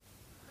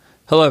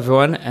Hello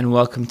everyone, and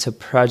welcome to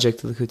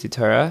Project Likutei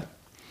Torah,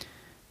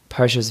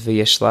 Parshas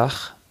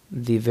Vayishlach,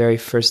 the very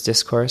first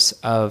discourse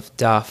of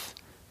Daf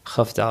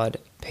Chaf Daled,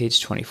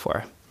 page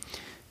 24.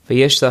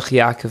 Vayishlach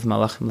Yaakov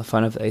malachim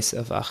lefanav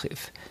Esav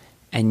achiv.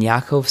 And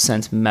Yaakov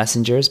sent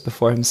messengers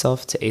before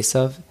himself to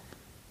Esav,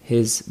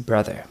 his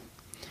brother.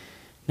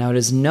 Now it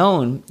is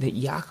known that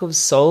Yaakov's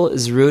soul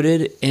is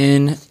rooted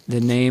in the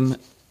name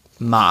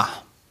Ma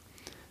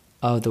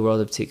of the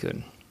world of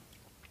Tikkun.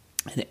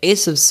 And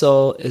Esav's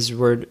soul is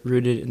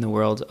rooted in the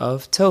world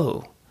of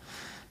Tohu.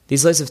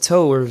 These lights of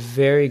Tohu were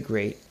very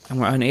great and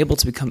were unable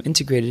to become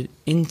integrated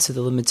into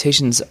the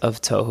limitations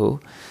of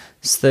Tohu.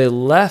 So they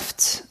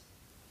left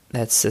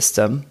that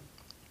system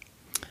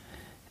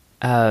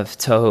of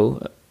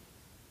Tohu,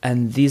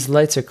 and these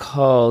lights are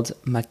called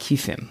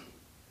Makifim.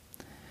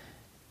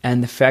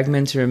 And the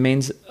fragmented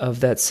remains of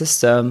that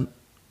system,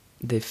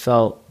 they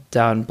fell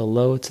down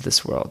below to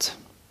this world.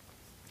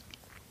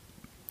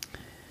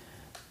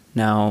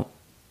 Now,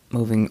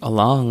 moving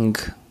along.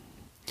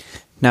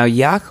 Now,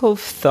 Yaakov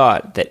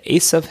thought that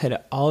Esav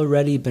had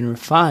already been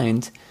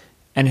refined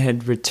and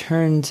had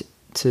returned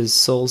to his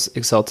soul's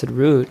exalted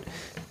root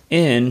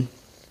in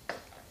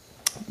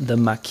the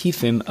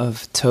Makifim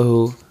of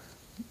Tohu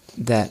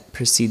that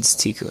precedes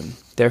Tikkun.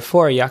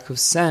 Therefore, Yaakov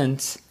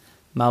sent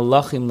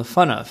Malachim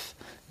Lefanav,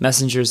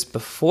 messengers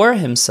before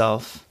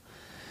himself.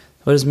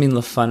 What does it mean,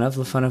 Lefanav?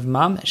 Lefanav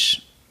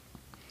Mamish.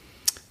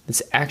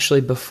 It's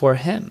actually before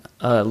him,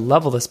 a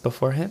level that's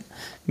before him,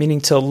 meaning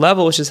to a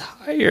level which is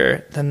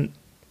higher than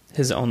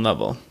his own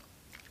level.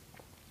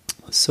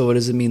 So what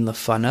does it mean,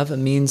 lefanav? It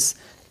means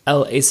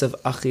El Esav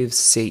Achiv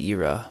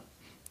Seira.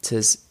 It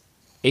says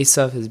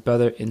Esav, his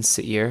brother, in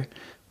Seir,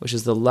 which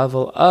is the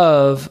level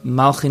of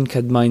Malchin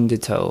Cahnman de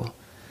Tohu,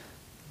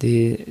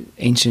 the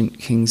ancient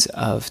kings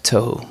of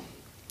Tohu,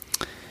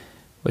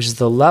 which is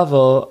the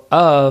level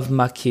of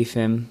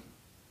Makifim,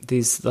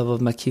 these level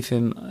of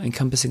Makifim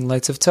encompassing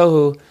lights of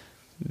Tohu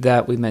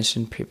that we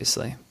mentioned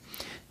previously.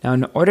 Now,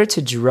 in order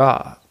to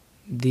draw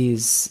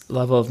these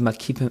level of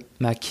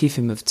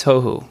Makifim of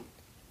Tohu,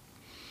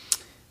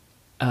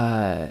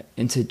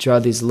 and to draw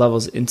these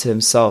levels into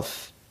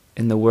himself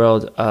in the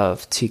world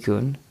of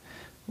Tikkun,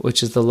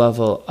 which is the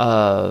level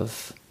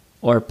of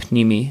Or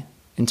Pnimi,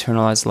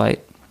 internalized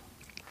light,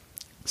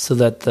 so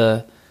that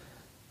the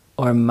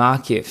Or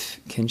Makif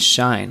can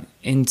shine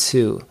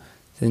into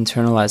the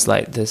internalized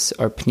light, this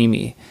Or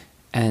Pnimi,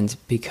 and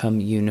become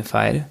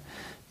unified.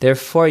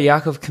 Therefore,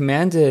 Yaakov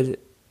commanded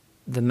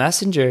the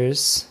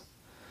messengers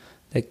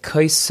that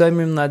Kai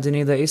Soimrim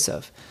Ladini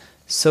Esav,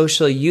 so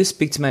shall you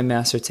speak to my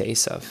master, to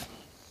Esav,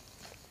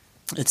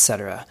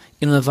 etc.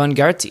 In Lavan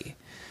Garti,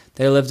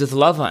 that I lived with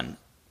Lavan,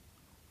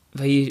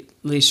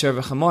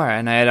 Vayishlach v'chamor,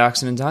 and I had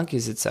oxen and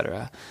donkeys,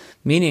 etc.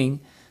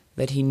 Meaning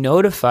that he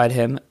notified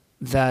him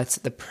that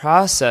the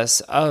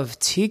process of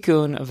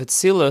Tikkun, of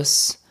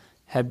Atzilus,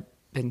 had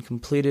been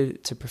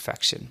completed to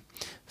perfection.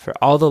 For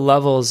all the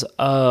levels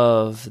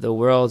of the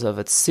world of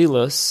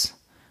Atzilus,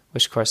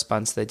 which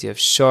corresponds to the idea of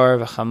Shor,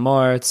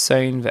 V'chamor,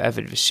 Tzayin,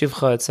 V'eved,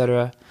 V'shivcha,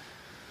 etc.,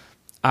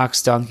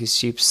 ox, donkeys,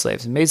 sheep,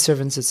 slaves, and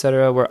maidservants,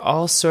 etc., were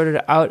all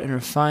sorted out and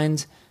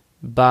refined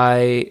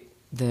by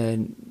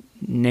the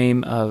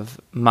name of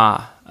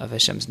Ma, of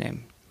Hashem's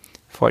name,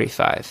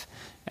 45.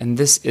 And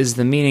this is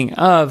the meaning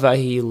of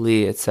Vahi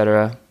Li,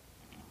 etc.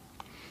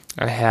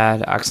 I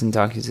had oxen,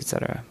 donkeys,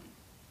 etc.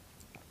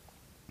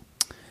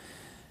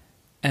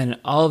 And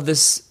all of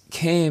this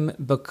came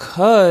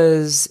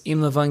because Im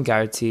Lavan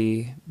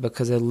Garti,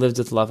 because I lived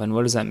with Lavan.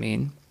 What does that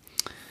mean?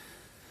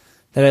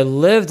 That I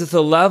lived at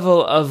the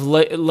level of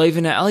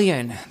Levin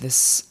Elyon,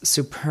 this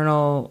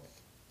supernal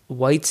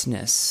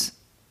whiteness,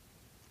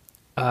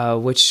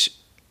 from which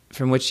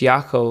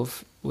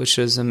Yaakov, which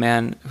was a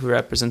man who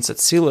represents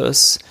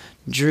Atzilus,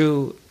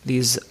 drew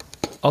these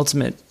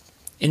ultimate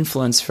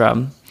influence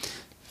from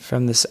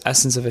this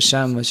essence of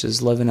Hashem, which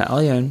is Levin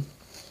Elyon,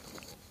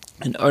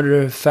 in order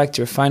to effect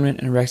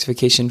refinement and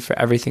rectification for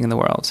everything in the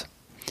world.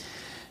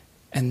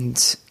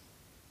 And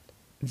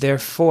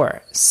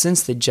therefore,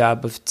 since the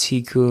job of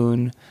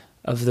Tikkun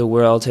of the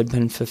world had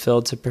been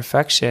fulfilled to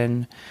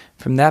perfection,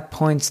 from that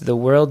point the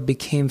world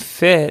became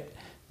fit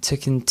to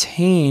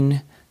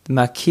contain the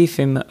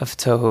Makifim of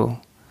Tohu,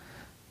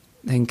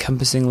 the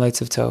encompassing lights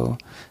of Tohu.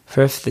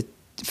 For if the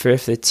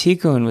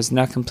Tikkun was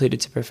not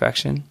completed to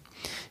perfection,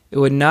 it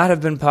would not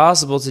have been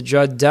possible to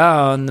draw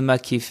down the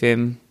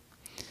Makifim,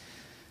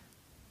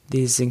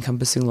 these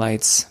encompassing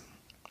lights,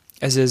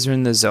 as is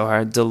in the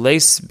Zohar.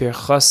 Deles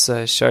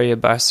birchasa sharia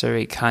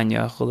basari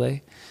kanya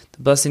chule.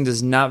 The blessing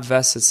does not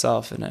vest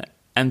itself in an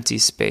empty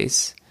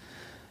space,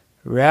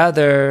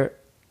 rather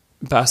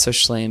basar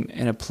shleim,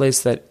 in a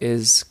place that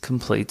is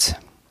complete.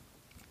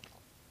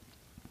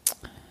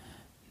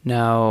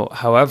 Now,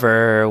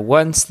 however,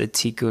 once the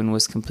Tikkun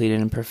was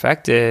completed and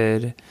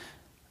perfected,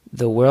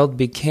 the world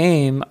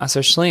became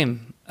asar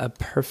shleim, a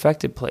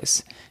perfected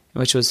place, in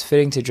which it was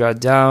fitting to draw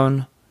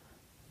down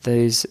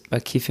these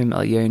Makifim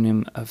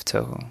Elyonim of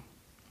Tohu.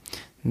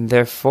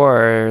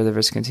 Therefore, the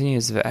verse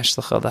continues, that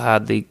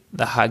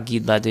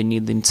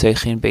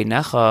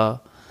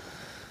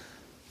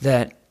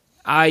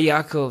I,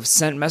 Yaakov,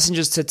 sent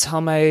messengers to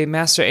tell my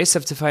master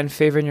Esav to find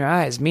favor in your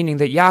eyes, meaning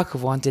that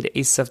Yaakov wanted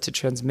Esav to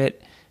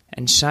transmit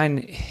and shine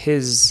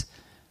his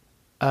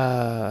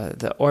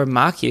the or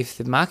makif,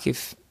 the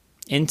makif,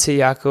 into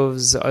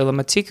Yaakov's olam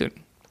hatikun.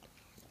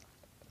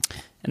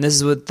 And this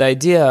is with the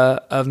idea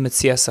of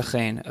metzias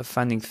achein, of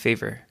finding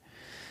favor.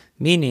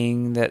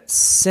 Meaning that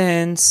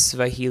since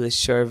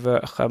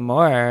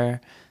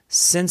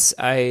since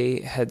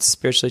I had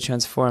spiritually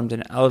transformed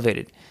and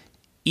elevated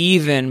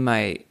even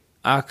my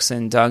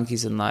oxen,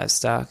 donkeys, and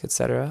livestock,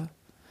 etc.,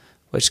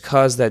 which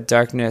caused that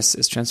darkness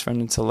is transformed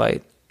into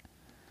light,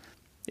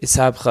 the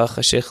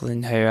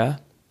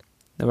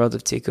world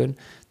of Tikkun,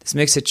 this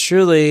makes it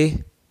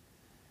truly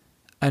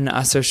an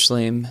Asar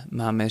Shlim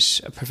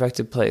Mamish, a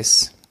perfected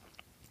place.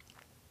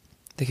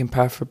 They can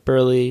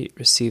properly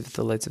receive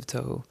the lights of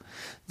Tohu.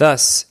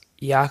 Thus,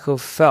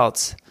 Yaakov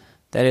felt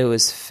that it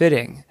was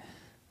fitting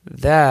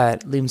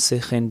that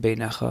limsechin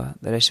beinecha,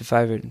 that I should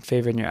find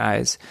favor in your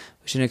eyes,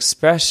 which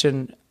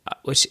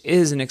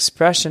is an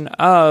expression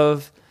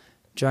of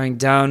drawing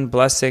down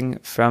blessing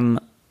from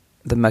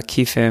the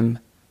makifim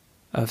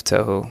of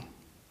Tohu,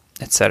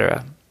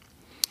 etc.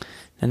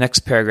 The next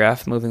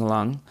paragraph, moving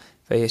along,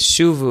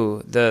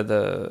 Vayeshuvu,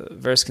 the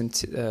verse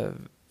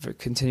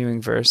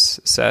continuing verse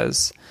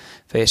says,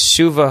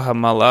 Vayeshuva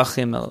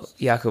hamalachim el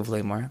Yaakov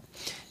lemor,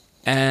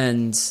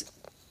 and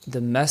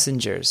the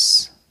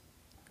messengers,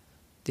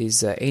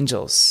 these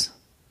angels,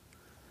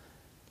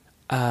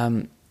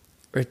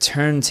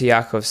 returned to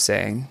Yaakov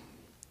saying,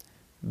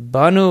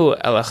 Banu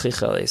el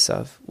achicha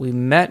Esav, we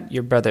met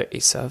your brother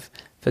Esav,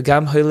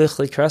 v'gam hoilich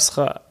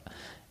likrascha,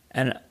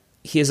 and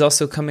he is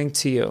also coming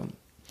to you.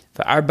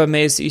 V'arba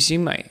meis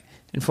ishimai,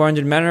 and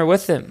 400 men are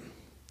with him.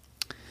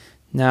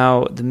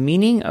 Now, the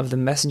meaning of the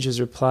messenger's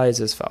reply is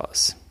as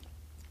follows.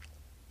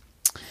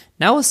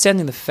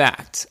 Notwithstanding the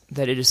fact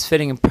that it is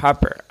fitting and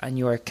proper on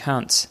your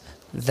account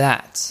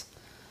that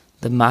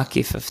the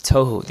makif of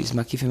Tohu, these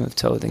makifim of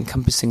Tohu, the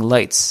encompassing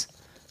lights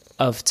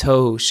of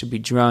Tohu should be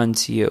drawn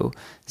to you,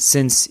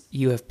 since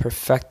you have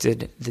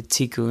perfected the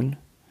tikkun,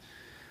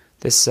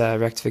 this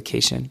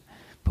rectification.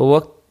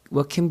 But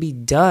what can be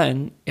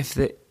done if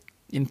the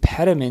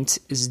impediment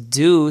is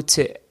due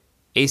to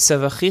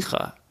Esav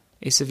achicha,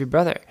 Esav your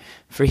brother,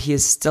 for he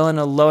is still in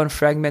a low and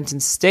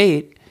fragmented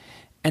state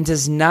and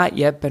has not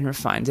yet been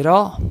refined at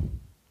all?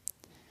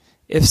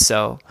 If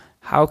so,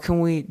 how can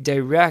we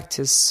direct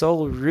his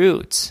soul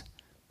root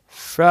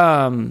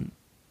from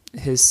the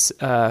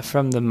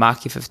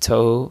makif of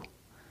Tohu,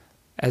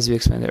 as we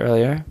explained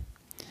earlier,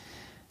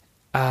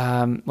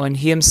 when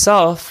he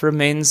himself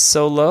remains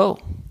so low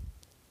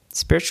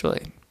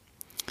spiritually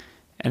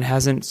and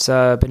hasn't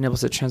been able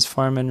to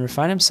transform and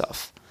refine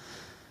himself?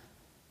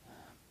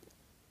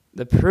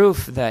 The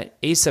proof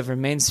that Esav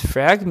remains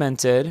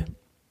fragmented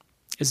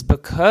is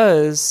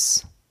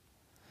because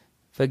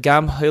the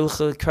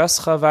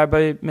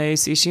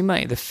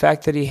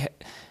fact that he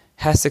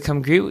has to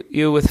come greet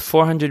you with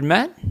 400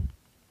 men.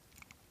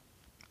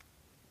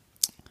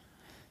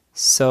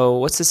 So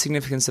what's the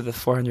significance of the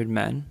 400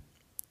 men?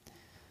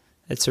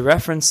 It's a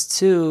reference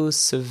to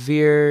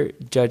severe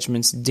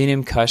judgments,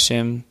 dinim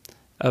kashim,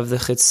 of the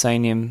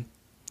chitzainim,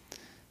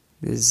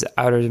 these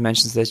outer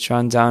dimensions that's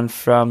drawn down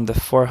from the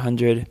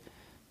 400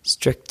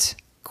 strict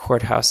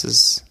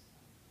courthouses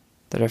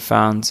that are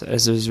found,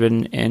 as it was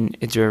written in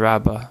Idra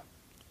Rabbah.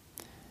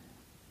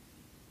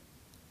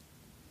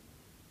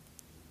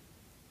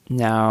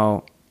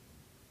 Now,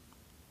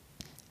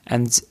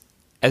 and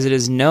as it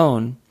is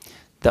known,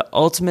 the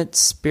ultimate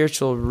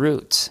spiritual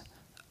root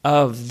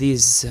of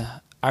these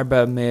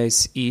Arba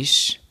Meis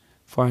Ish,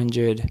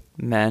 400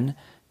 men,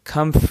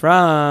 come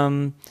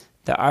from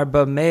the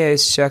Arba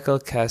Meis Shekel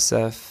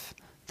Kesef,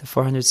 the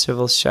 400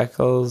 silver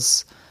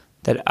shekels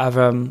that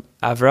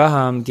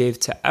Avraham gave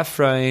to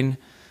Ephraim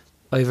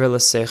over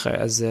l'secher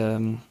as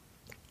a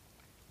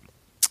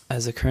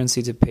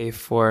currency to pay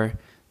for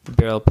the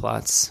burial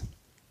plots.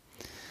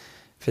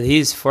 For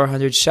these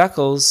 400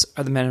 shekels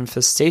are the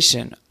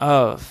manifestation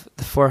of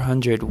the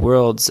 400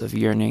 worlds of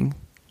yearning,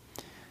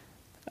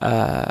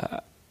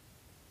 the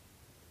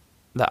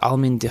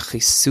almin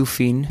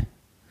dechisufin,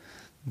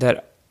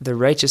 that the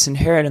righteous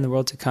inherit in the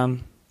world to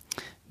come,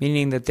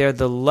 meaning that they're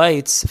the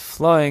lights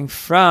flowing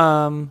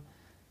from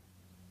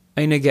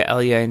Einige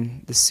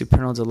Elyon, the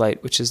supernal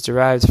delight, which is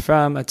derived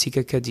from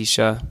Atika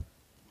Kadisha,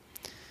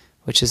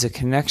 which is a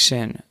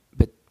connection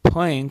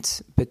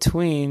point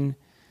between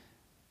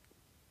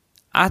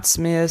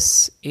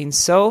Atzmius Ein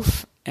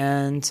Sof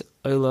and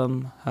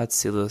Olam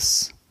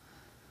Hatzilus,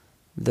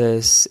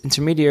 this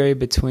intermediary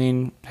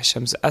between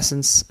Hashem's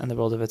essence and the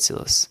world of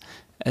Atzilus.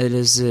 It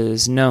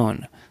is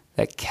known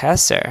that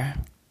Keser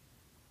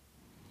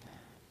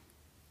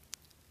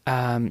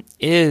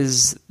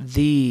is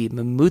the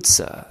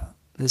Memutza,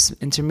 this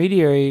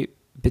intermediary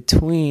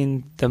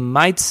between the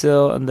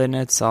Maitzil and the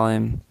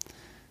Netzalim,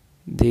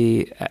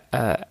 the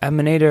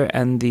emanator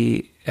and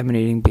the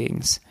emanating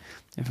beings.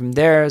 And from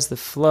there, as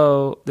this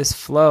flow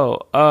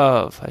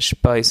of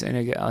Hashpais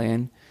Energy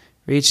Alien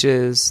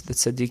reaches the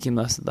Tzaddikim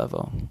Lasted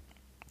level.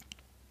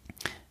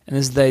 And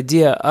this is the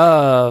idea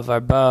of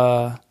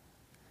Arba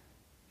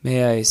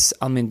Me'ais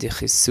Almin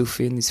Dichis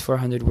Sufi, in these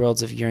 400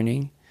 worlds of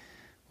yearning,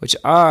 which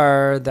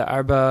are the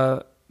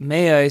Arba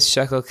Me'ais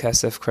Shekel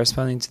Kesef,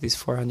 corresponding to these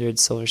 400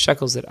 silver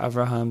shekels that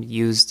Avraham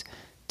used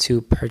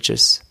to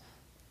purchase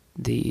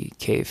the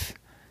cave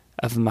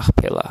of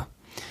Machpelah.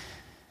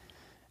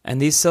 And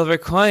these silver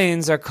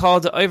coins are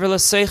called Oiver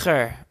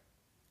L'Seicher,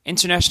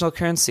 international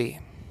currency.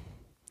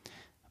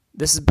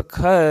 This is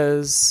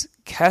because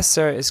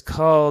Keser is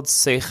called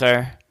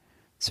Seicher.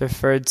 It's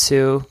referred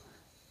to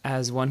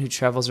as one who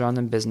travels around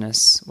in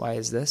business. Why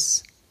is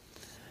this?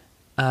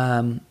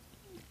 Because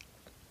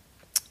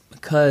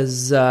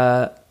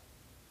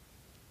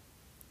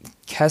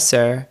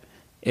Keser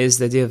is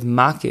the idea of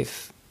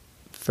Makif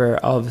for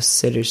all of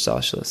Seder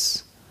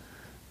Shalshus.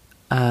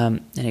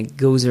 And it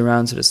goes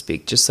around, so to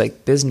speak, just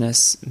like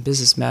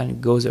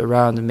businessman goes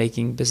around and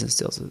making business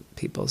deals with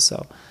people.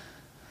 So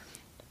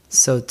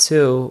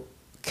too,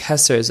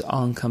 Keser is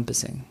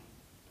all-encompassing.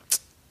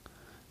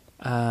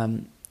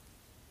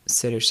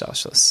 Seder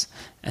Shalshus.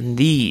 And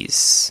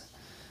these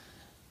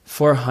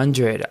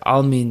 400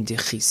 Almin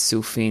Dichis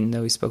Sufin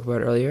that we spoke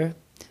about earlier,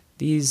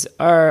 these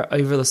are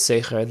Oiver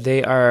L'Seicher.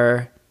 They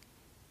are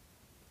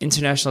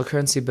international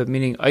currency, but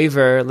meaning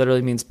Oiver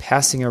literally means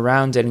passing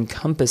around and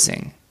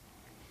encompassing.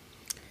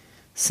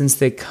 Since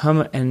they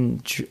come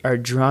and are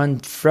drawn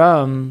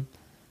from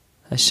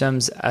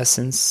Hashem's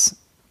essence,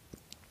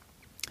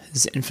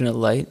 His infinite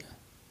light,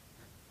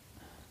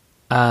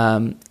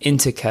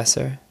 into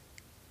Keser.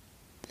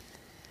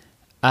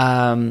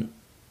 And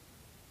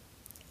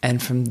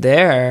from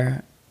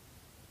there,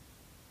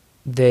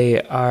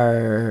 they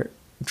are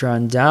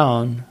drawn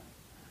down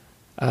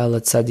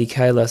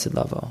L'Tzadikai Lasted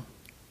level.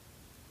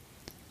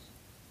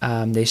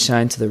 They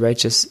shine to the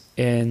righteous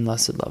in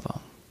Lasted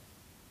level.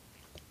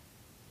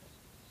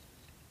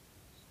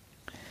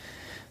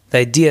 The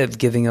idea of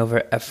giving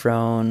over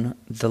Ephron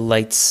the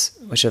lights,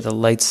 which are the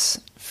lights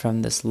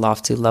from this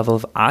lofty level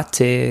of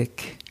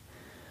Atik,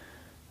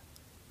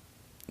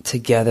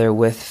 together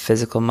with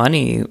physical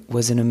money,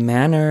 was in a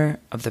manner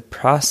of the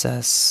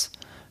process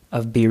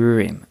of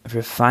birurim, of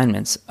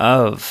refinements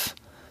of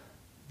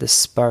the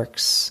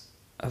sparks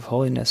of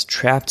holiness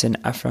trapped in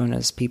Ephron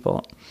as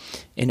people,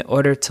 in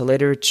order to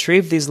later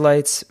retrieve these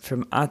lights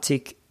from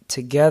Atik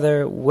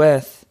together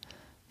with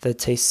the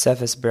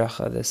Teisefes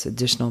bracha, this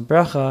additional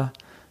bracha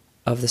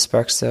of the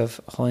sparks of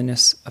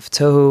holiness of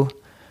Tohu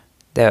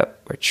that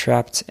were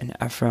trapped in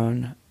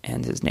Ephron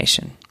and his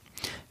nation.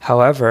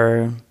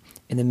 However,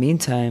 in the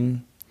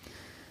meantime,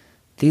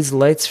 these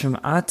lights from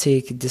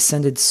Atik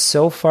descended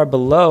so far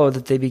below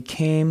that they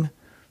became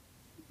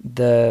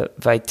the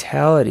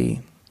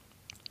vitality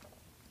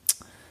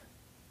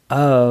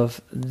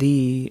of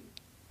the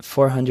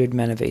 400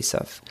 men of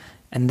Esav.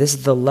 And this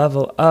is the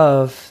level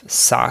of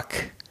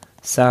Sak.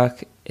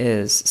 Sak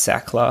is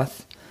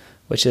sackcloth,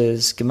 which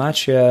is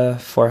Gematria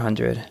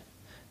 400.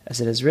 As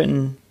it is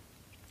written,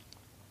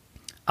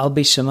 Al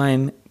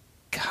Bishamayim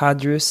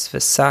Kadrus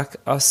V'Sak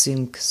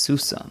Asim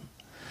Ksusam.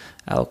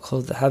 I will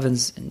clothe the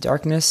heavens in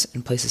darkness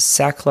and places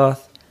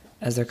sackcloth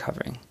as their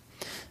covering.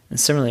 And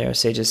similarly, our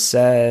sages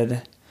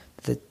said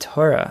the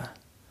Torah,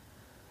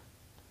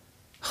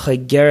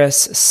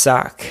 Chageres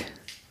Sak,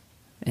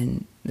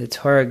 and the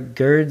Torah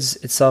girds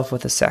itself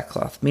with a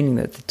sackcloth, meaning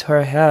that the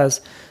Torah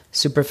has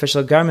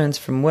superficial garments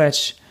from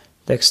which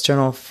the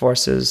external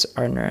forces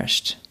are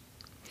nourished.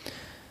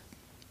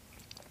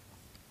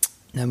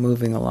 Now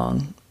moving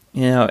along,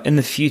 in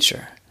the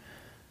future,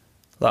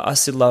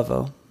 La'asid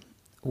Lavo,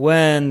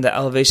 when the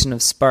elevation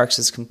of sparks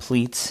is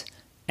complete,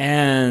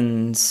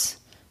 and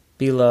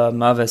Bila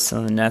Mavis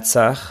and the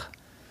Netzach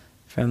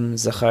from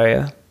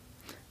Zechariah,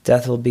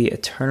 death will be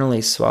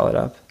eternally swallowed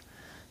up,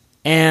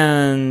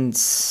 and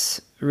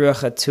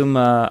Ruach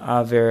HaTuma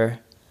Avir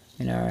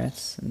in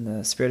Aretz, and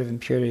the spirit of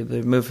impurity will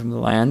be removed from the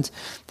land,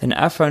 then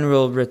Ephron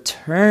will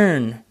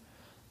return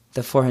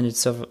the 400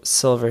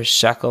 silver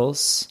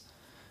shekels,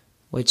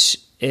 which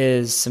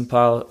is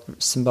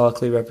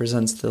symbolically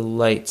represents the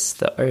lights,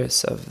 the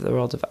earth of the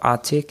world of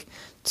Atik,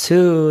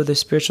 to the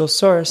spiritual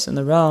source in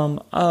the realm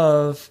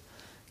of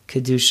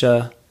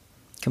Kedusha,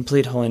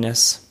 complete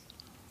holiness.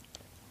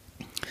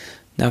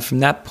 Now from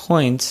that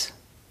point,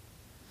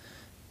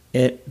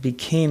 it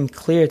became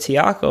clear to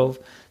Yaakov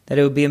that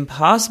it would be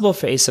impossible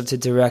for Esav to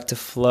direct a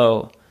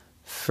flow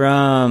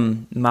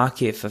from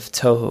Makif of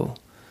Tohu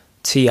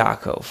to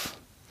Yaakov,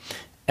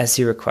 as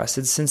he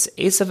requested, since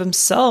Esav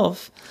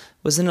himself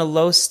was in a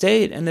low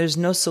state, and there's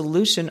no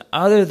solution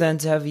other than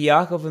to have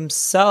Yaakov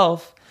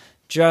himself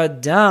draw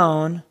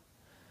down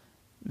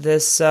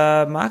this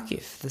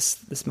Makif,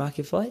 this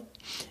Makif light.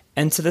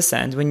 And to this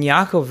end, when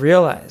Yaakov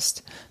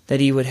realized that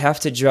he would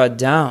have to draw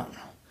down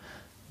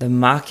the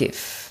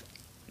Makif,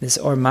 this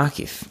Or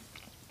Makif,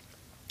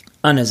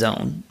 in his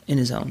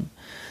own,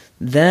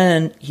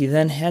 then he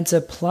had to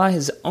apply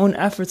his own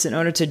efforts in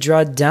order to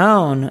draw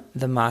down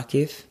the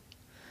Makif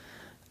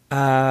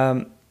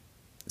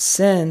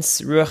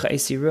Since ruach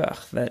eisi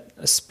ruach, that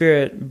a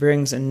spirit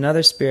brings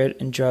another spirit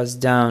and draws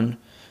down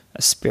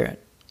a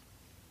spirit.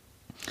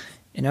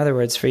 In other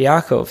words, for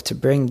Yaakov to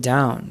bring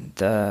down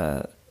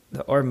the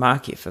or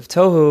makif of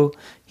tohu,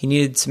 he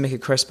needed to make a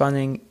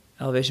corresponding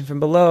elevation from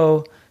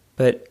below,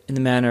 but in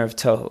the manner of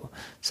tohu.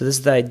 So this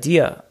is the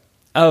idea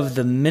of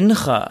the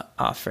mincha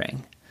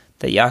offering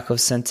that Yaakov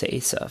sent to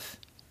Esav,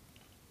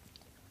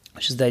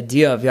 which is the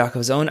idea of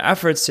Yaakov's own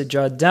efforts to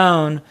draw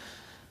down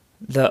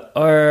the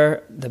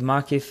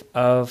makif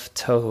of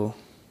tohu.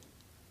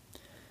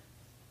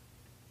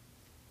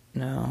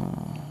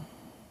 No.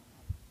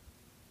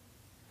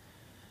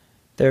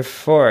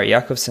 Therefore,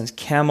 Yaakov sends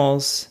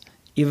camels,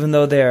 even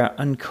though they are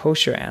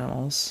unkosher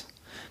animals,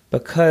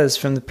 because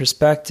from the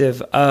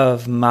perspective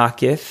of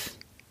makif,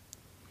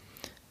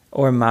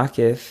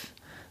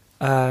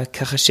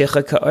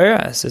 kachashecha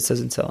ka'ora, so it says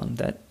in Tehillim,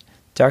 that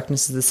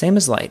darkness is the same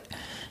as light.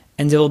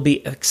 And it will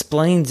be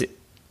explained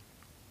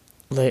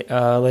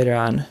later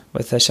on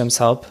with Hashem's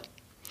help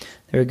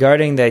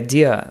regarding the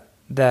idea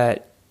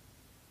that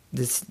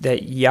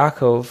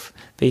Yaakov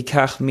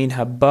veikach min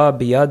haba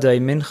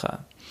biyadai mincha,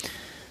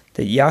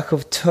 that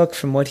Yaakov took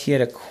from what he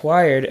had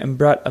acquired and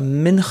brought a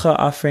mincha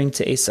offering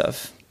to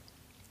Esav.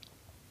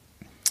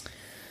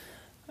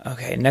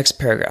 Okay, next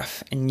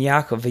paragraph. In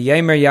Yaakov,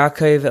 v'yamer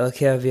Yaakov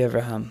elkei avi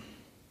Avraham.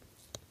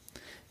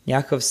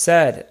 Yaakov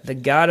said, the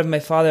God of my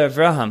father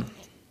Avraham,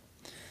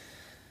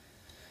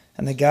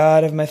 and the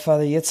God of my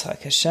father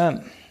Yitzchak,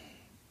 Hashem,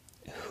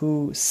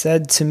 who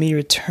said to me,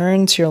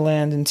 return to your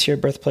land and to your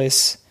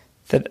birthplace,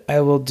 that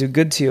I will do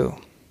good to you.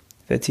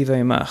 V'tiva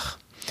yimach.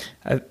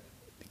 I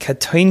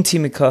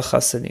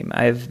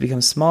have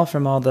become small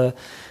from all the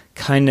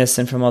kindness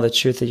and from all the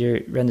truth that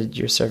you rendered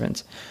your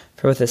servant.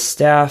 For with a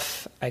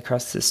staff I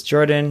crossed this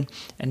Jordan,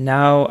 and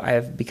now I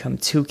have become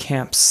 2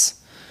 camps.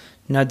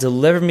 Now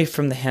deliver me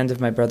from the hand of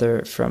my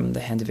brother, from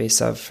the hand of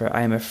Esav, for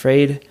I am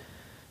afraid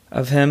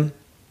of him,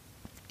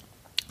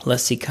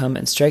 lest he come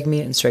and strike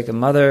me and strike a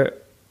mother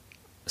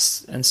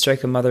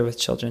with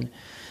children.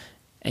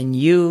 And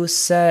you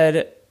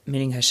said,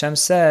 meaning Hashem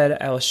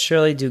said, I will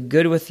surely do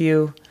good with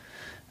you.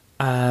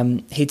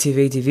 And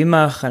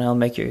I'll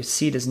make your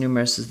seed as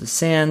numerous as the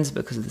sands,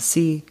 because of the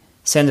sea,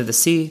 sand of the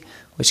sea,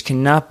 which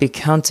cannot be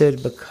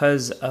counted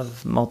because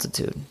of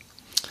multitude.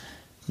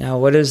 Now,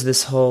 what does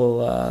this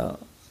whole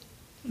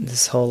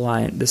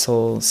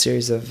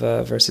series of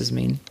verses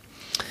mean?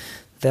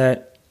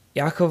 That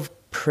Yaakov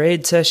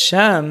prayed to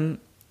Hashem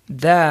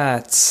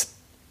that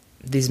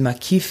these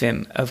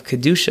makifim of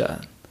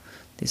kedusha,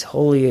 these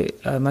holy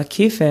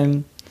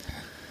makifim,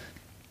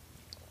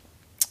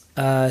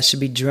 should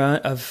be drawn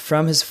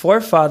from his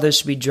forefathers,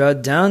 should be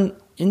drawn down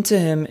into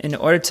him in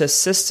order to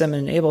assist him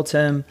and enable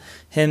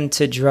him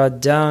to draw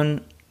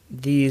down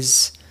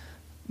these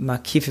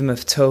makifim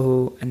of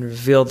tohu and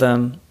reveal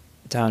them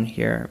down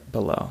here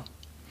below.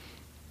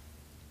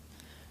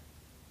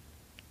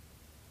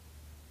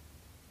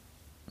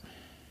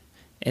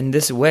 In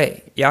this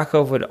way,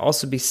 Yaakov would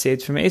also be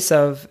saved from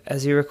Esav,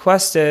 as he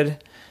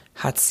requested,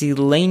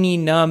 Hatzileni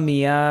na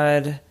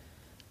miyad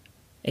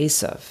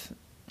Esav,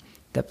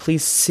 that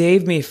please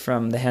save me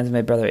from the hands of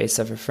my brother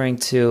Esav, referring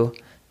to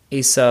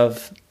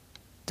Esav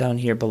down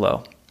here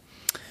below.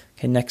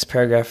 Okay, next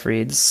paragraph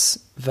reads,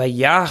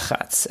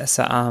 Vayachatz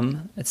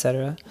esa'am,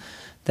 etc.,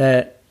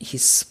 that he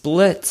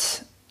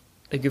split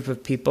a group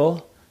of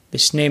people,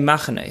 Bishnei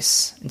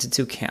machanes, into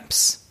 2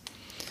 camps.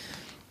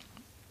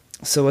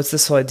 So what's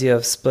this whole idea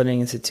of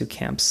splitting into 2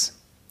 camps?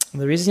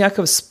 The reason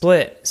Yaakov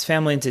split his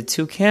family into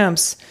 2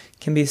 camps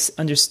can be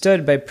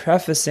understood by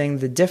prefacing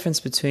the difference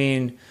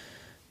between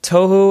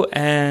Tohu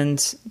and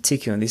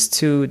Tikkun, these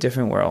 2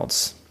 different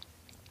worlds.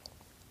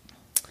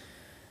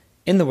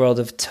 In the world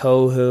of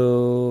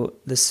Tohu,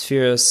 the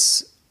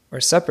spheros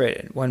were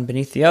separated, one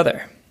beneath the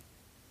other.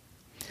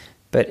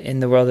 But in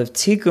the world of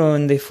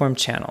Tikkun, they form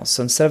channels.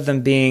 So instead of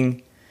them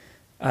being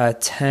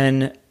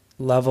 10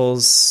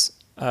 levels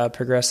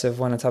progressive,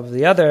 one on top of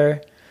the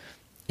other,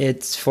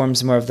 it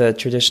forms more of the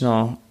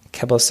traditional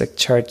Kabbalistic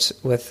chart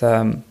with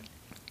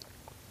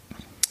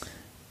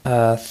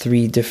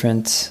 3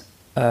 different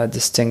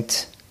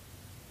distinct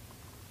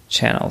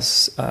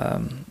channels.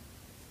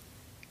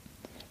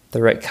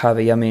 The right kav,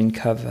 yamin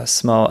kav,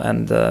 small,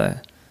 and the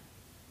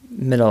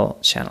middle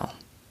channel.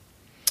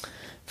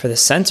 For the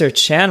center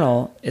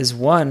channel is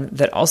one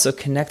that also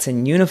connects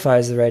and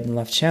unifies the right and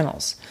left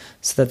channels,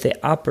 so that they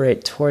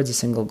operate towards a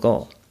single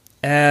goal.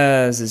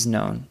 As is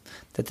known,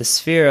 that the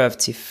sphere of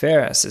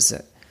Tiferes is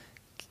a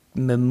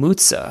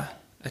memutza,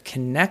 a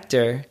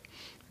connector,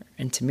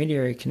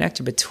 intermediary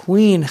connector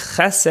between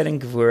Chesed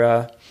and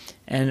Gevura,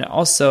 and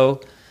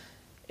also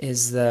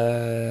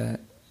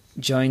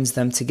joins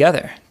them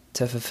together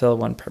to fulfill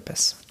one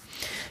purpose.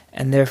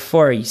 And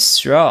therefore,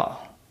 Yisrael,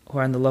 who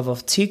are on the level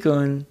of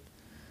Tikkun,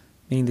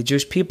 meaning the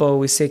Jewish people,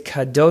 we say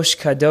Kadosh,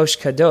 Kadosh,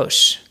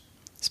 Kadosh.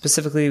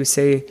 Specifically, we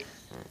say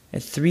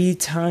it 3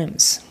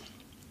 times.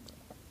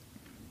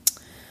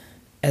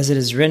 As it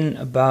is written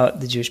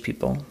about the Jewish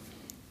people,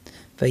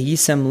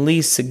 Vayisem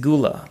li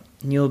segula,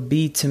 and you'll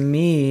be to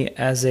me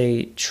as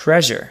a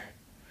treasure.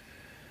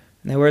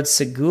 And the word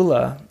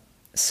segula,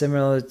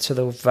 similar to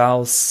the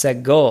vowel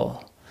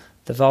segol.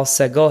 The vowel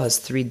segol has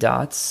 3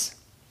 dots,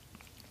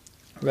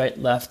 right,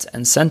 left,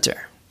 and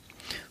center,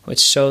 which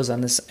shows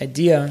on this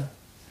idea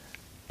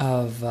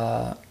of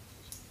the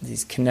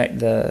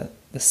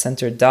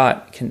center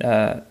dot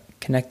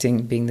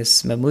connecting, being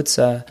this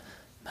mamutza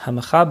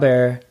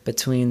hamachaber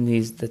between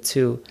the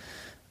two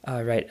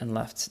right and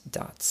left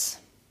dots.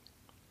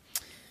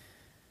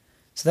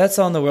 So that's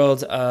all in the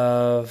world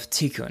of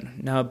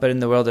tikkun. Now, but in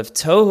the world of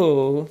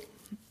tohu,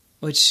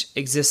 which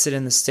existed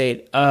in the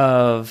state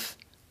of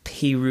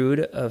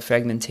pirud, of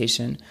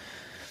fragmentation,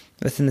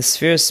 within the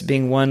spheres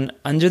being one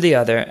under the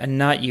other and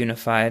not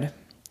unified,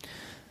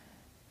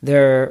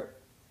 there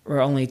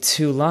were only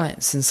 2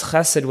 lines. Since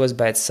chesed was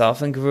by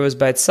itself and gevurah was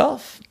by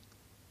itself,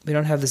 we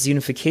don't have this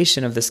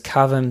unification of this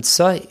kavim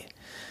tzai.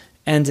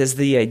 And as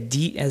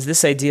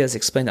this idea is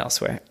explained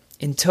elsewhere,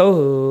 in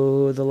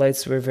tohu, the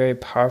lights were very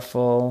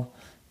powerful,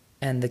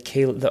 and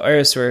the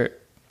iris were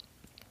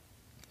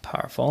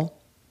powerful.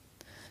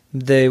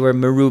 They were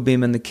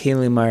merubim, and the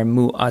kelim are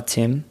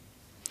mu'atim,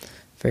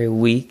 very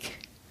weak.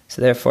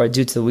 So therefore,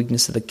 due to the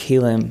weakness of the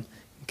kelim in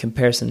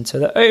comparison to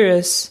the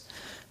iris,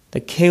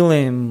 the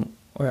kelim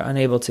were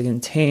unable to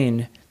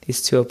contain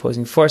these 2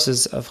 opposing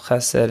forces of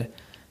chesed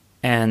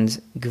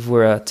and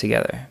gevurah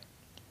together.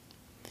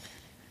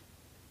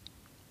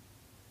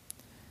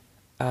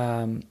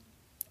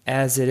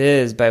 As it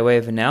is, by way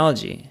of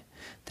analogy,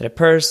 that a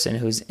person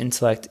whose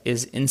intellect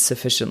is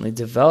insufficiently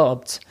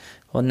developed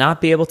will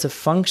not be able to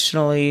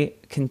functionally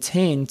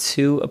contain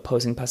 2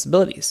 opposing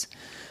possibilities.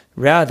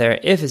 Rather,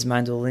 if his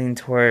mind will lean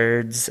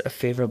towards a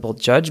favorable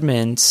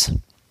judgment,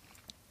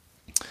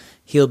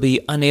 he'll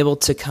be unable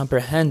to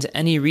comprehend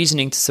any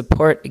reasoning to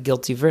support a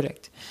guilty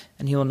verdict,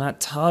 and he will not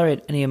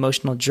tolerate any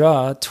emotional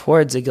draw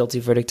towards a guilty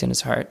verdict in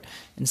his heart,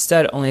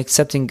 instead only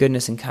accepting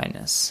goodness and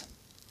kindness.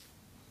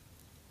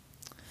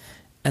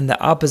 And the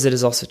opposite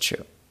is also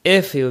true.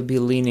 If he would be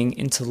leaning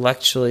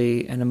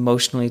intellectually and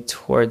emotionally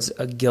towards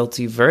a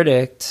guilty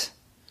verdict,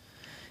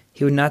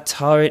 he would not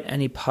tolerate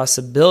any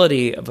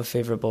possibility of a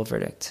favorable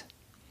verdict.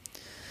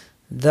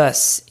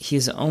 Thus, he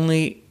is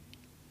only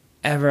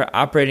ever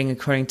operating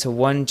according to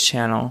one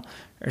channel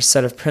or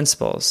set of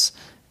principles.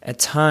 At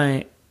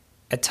times,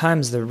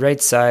 the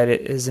right side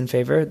is in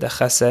favor, the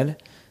chesed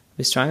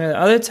is stronger. At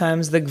other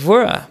times, the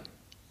gevurah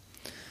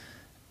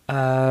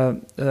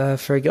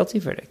for a guilty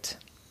verdict.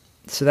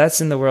 So that's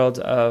in the world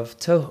of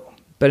tohu.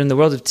 But in the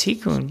world of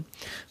tikkun,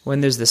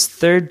 when there's this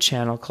 3rd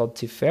channel called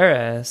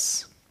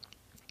tiferes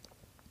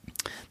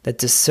that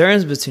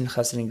discerns between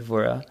chesed and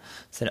gevurah,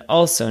 so that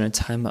also in a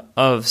time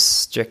of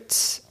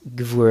strict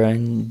gevurah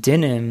and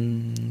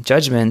dinim,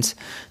 judgment,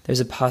 there's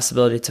a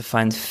possibility to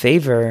find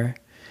favor,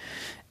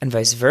 and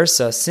vice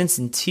versa. Since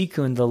in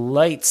tikkun the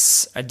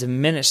lights are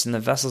diminished and the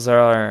vessels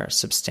are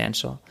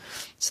substantial,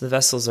 so the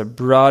vessels are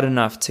broad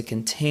enough to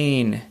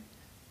contain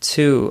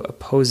 2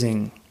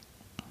 opposing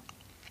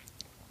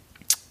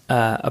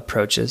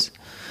approaches.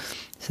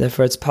 So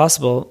therefore it's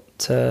possible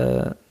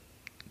to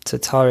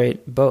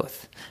tolerate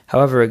both.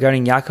 However,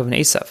 regarding Yaakov and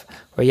Esav,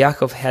 where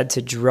Yaakov had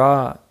to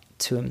draw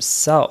to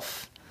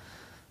himself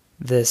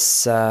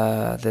this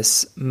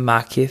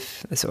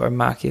makif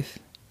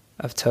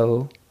of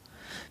tohu,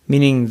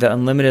 meaning the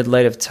unlimited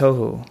light of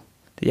tohu,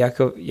 that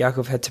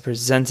Yaakov had to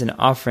present an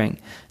offering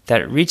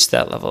that reached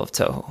that level of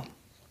tohu.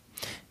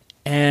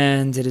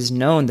 And it is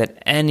known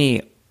that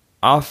any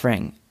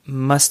offering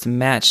must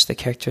match the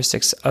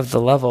characteristics of the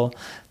level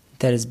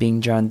that is being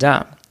drawn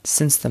down,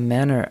 since the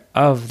manner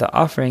of the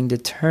offering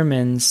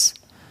determines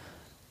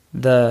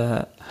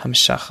the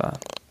hamshacha.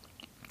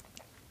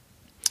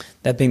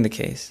 That being the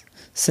case,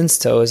 since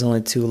tohu is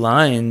only 2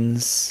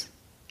 lines,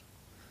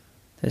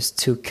 there's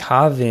 2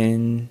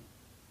 kavin.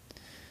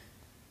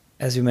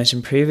 As we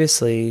mentioned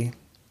previously,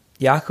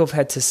 Yaakov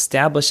had to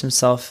establish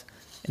himself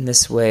in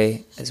this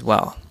way as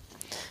well.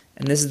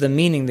 And this is the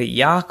meaning that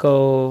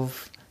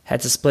Yaakov had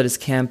to split his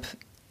camp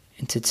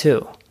into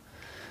 2.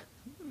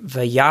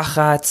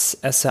 Vayachatz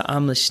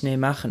esa'am l'shnei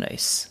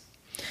machanos,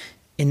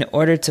 in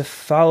order to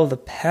follow the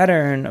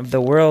pattern of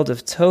the world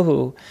of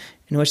tohu,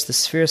 in which the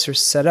spheres were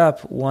set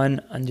up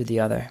one under the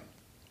other.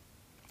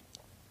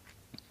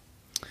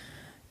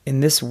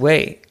 In this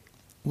way,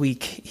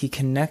 he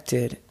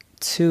connected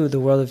to the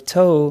world of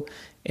tohu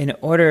in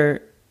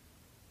order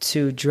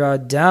to draw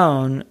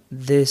down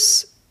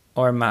this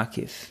or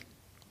makif.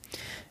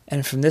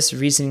 And from this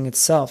reasoning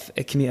itself,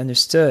 it can be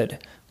understood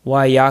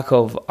why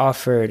Yaakov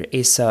offered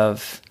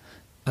Esav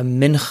a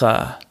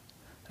mincha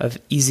of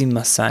easy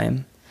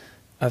masayim,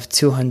 of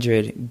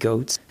 200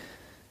 goats,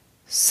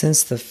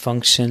 since the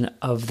function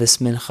of this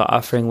mincha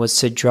offering was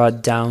to draw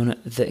down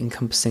the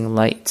encompassing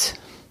light,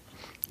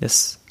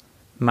 this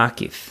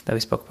makif that we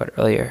spoke about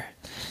earlier.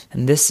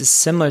 And this is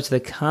similar to the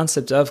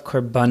concept of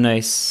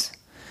korbanos,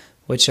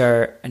 which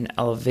are an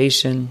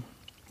elevation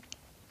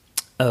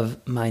of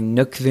my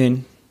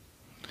nukvin,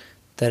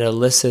 that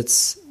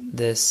elicits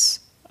this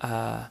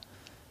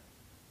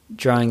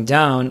drawing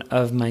down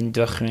of mein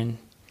duchrin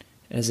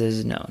as it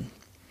is known.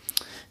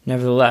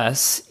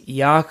 Nevertheless,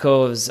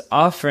 Yaakov's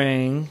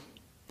offering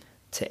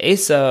to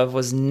Esav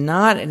was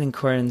not in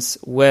accordance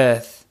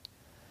with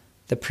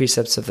the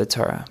precepts of the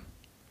Torah.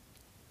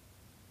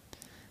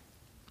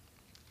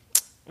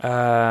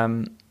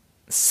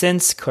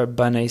 Since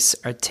korbanos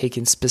are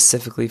taken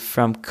specifically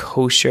from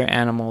kosher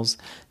animals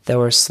that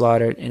were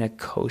slaughtered in a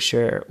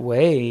kosher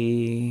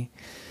way,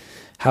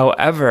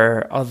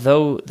 however,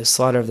 although the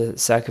slaughter of the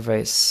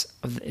sacrifice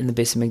in the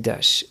Beis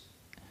Hamikdash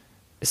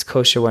is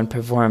kosher when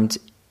performed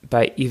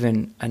by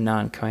even a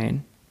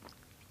non-Kohen,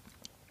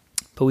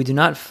 but we do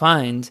not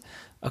find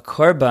a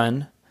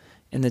korban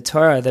in the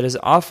Torah that is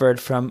offered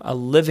from a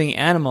living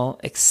animal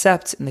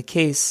except in the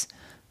case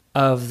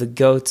of the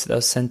goat that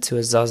was sent to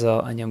Azazel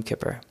on Yom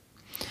Kippur.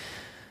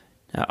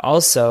 Now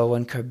also,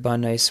 when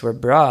korbanos were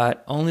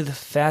brought, only the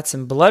fats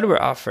and blood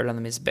were offered on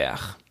the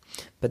Mizbeach.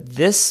 But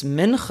this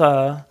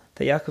mincha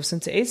that Yaakov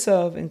sent to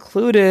Esav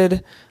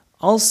included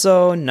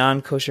also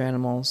non-kosher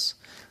animals.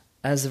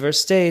 As the verse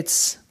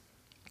states,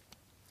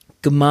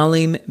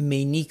 Gemalim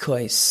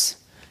meinikois,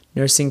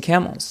 nursing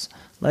camels.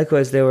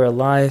 Likewise, they were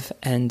alive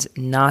and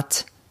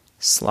not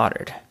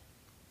slaughtered.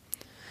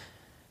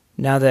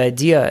 Now the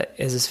idea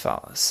is as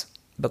follows.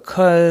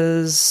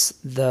 Because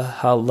the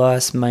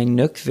halas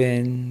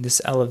mainukvin,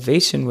 this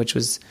elevation which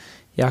was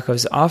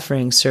Yaakov's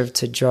offering, served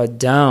to draw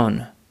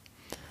down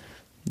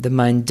the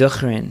mein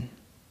duchrin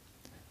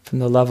from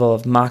the level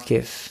of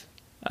makif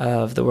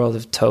of the world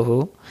of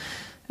tohu,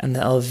 and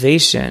the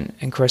elevation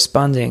and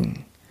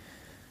corresponding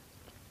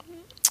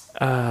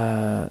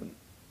the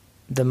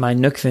mein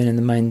nukvin and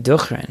the mein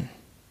duchrin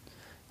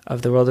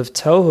of the world of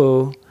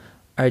tohu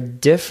are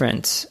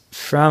different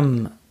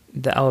from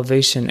the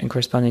elevation and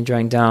corresponding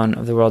drawing down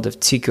of the world of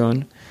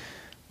tikkun,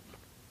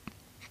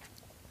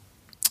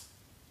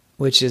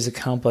 which is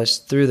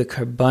accomplished through the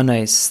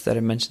korbanos that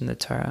are mentioned in the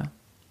Torah.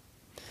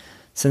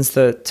 Since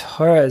the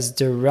Torah is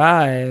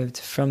derived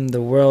from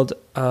the world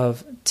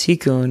of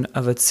tikkun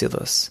of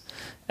Atzilus,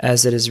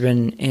 as it is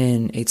written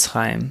in Eitz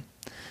Chaim,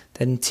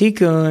 that in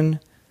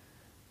tikkun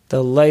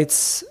the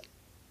lights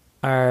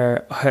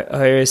are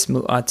ha'eres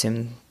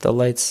mu'atim, the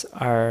lights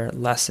are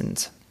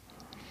lessened.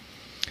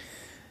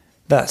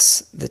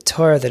 Thus, the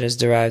Torah that is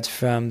derived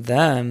from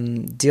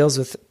them deals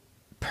with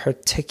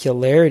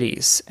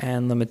particularities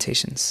and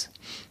limitations,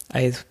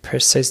 i.e.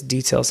 precise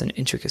details and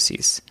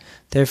intricacies.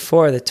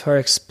 Therefore, the Torah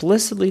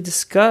explicitly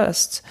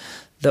discussed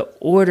the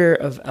order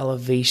of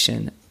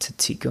elevation to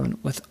tikkun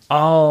with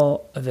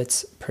all of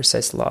its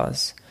precise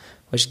laws,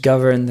 which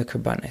govern the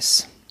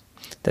korbanos,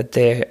 that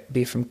they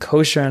be from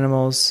kosher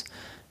animals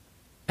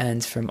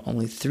and from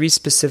only 3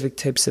 specific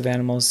types of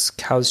animals,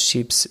 cows,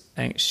 sheep,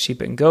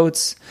 and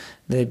goats.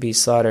 They'd be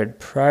slaughtered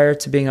prior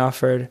to being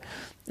offered,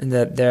 and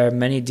that there are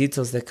many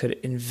details that could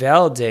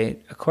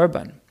invalidate a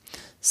korban.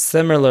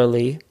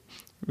 Similarly,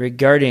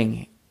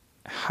 regarding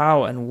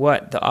how and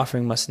what the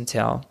offering must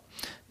entail,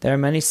 there are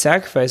many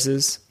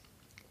sacrifices,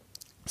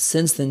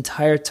 since the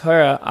entire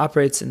Torah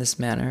operates in this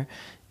manner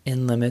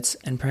in limits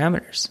and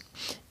parameters.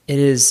 It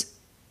is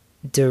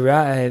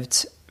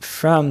derived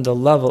from the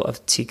level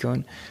of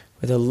tikkun,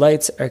 where the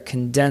lights are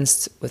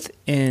condensed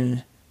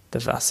within the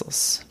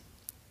vessels.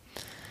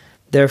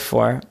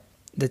 Therefore,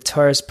 the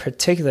Torah is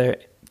particular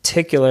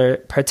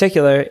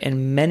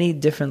in many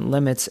different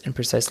limits and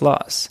precise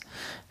laws.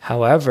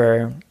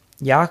 However,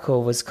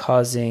 Yaakov was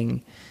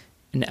causing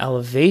an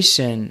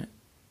elevation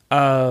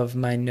of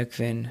mein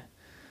nukvin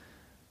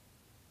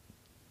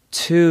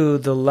to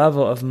the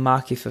level of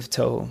makif of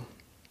tohu,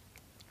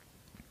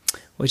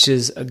 which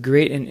is a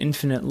great and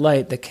infinite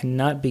light that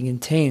cannot be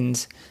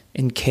contained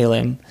in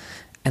kelim,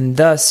 and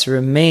thus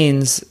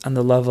remains on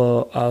the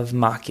level of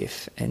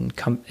makif, and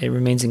it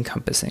remains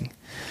encompassing.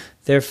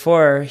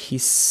 Therefore, he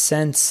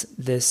sent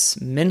this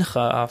mincha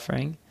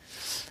offering,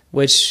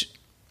 which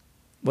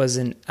was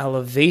an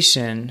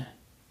elevation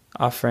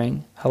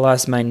offering,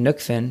 halas mein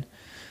nukvin,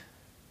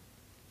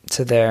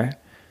 to there,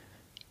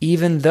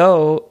 even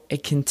though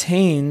it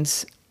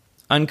contains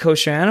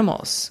unkosher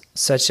animals,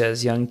 such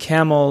as young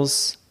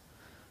camels,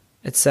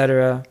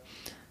 etc.,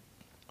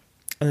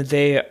 and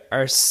they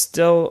are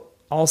still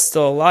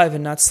alive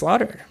and not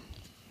slaughtered.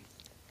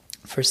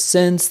 For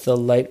since the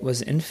light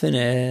was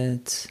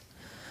infinite,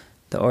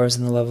 the Or is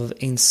in the level of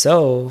Ein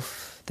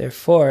Sof,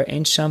 therefore,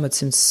 Ein Sham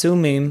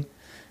Tzimtzumim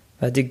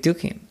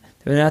V'Dikdukim.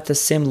 They were not the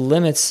same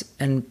limits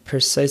and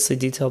precisely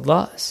detailed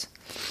laws.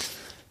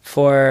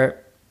 For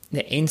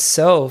the Ein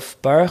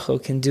Sof, Baruch Hu,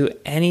 can do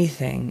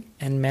anything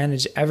and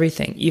manage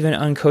everything, even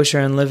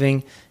unkosher and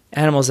living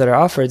animals that are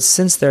offered,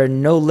 since there are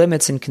no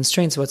limits and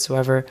constraints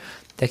whatsoever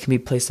that can be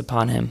placed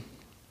upon him.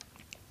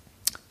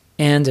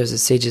 And as the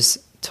sages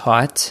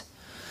taught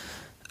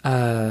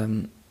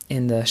in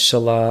the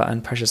Shalah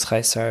and Parshas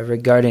Chaisar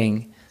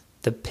regarding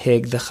the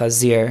pig, the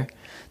chazir,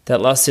 that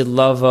lasid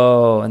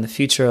lavo in the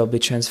future will be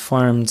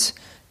transformed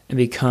and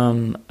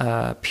become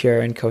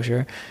pure and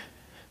kosher,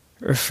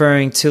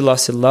 referring to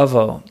lasid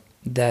lavo,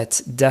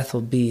 that death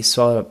will be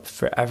swallowed up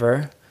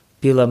forever,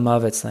 bila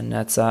mavetz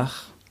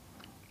lanetzach,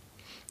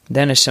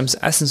 then Hashem's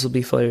essence will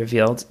be fully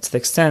revealed to the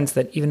extent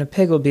that even a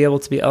pig will be able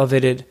to be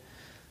elevated,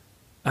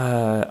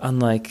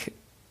 unlike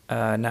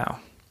now.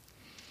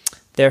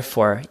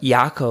 Therefore,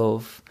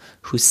 Yaakov,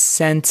 who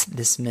sent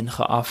this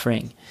mincha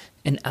offering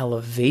in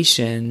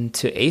elevation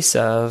to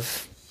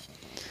Esav,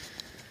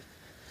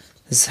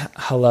 this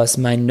halas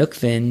mein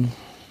nukvin,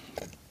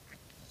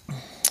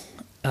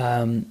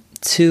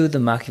 to the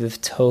makiv of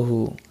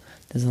tohu,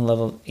 there's a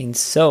level of Ein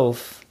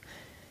Sof,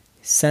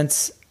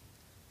 sent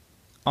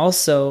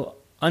also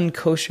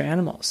unkosher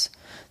animals.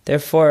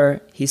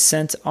 Therefore, he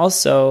sent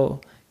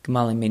also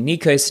Gemalim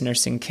Menikos,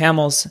 nursing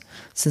camels,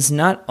 since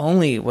not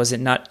only was it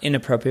not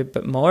inappropriate,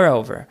 but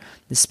moreover,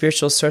 the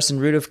spiritual source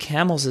and root of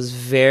camels is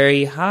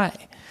very high.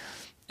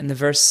 And the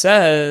verse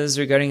says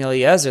regarding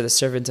Eliezer, the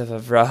servant of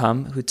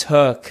Avraham, who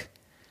took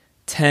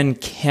 10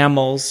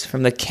 camels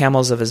from the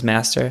camels of his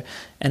master,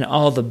 and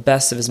all the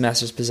best of his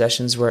master's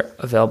possessions were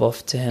available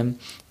to him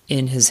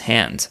in his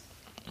hand.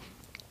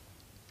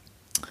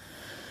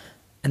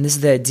 And this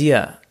is the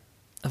idea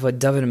of what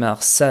David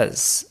Melch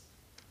says,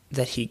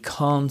 that he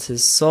calmed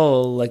his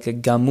soul like a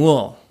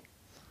gamul,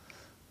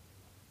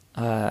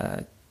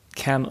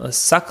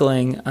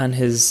 suckling on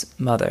his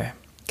mother.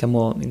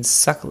 Gamul means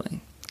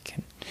suckling,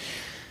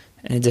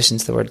 in addition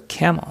to the word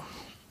camel.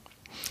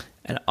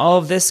 And all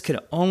of this could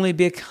only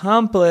be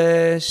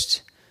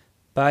accomplished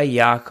by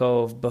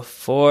Yaakov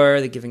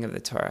before the giving of the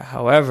Torah.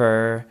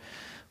 However,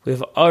 we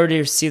have already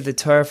received the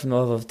Torah from the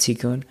level of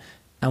Tikkun,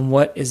 and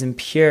what is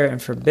impure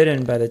and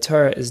forbidden by the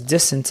Torah is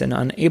distant and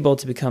unable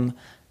to become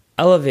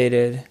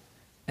elevated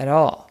at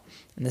all.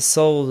 And the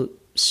soul will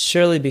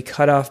surely be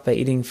cut off by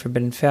eating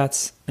forbidden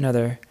fats and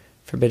other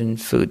forbidden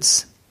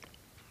foods.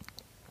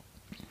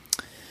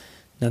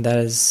 Now that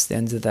is the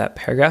end of that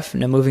paragraph.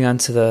 Now moving on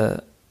to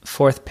the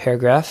fourth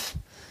paragraph.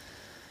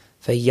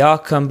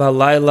 Vayakam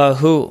balayla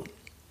hu,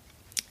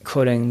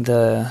 quoting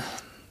the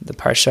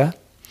parsha.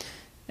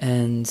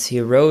 And he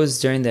arose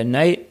during the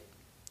night,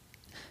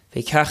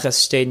 V'kachas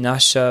shtei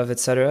nashav,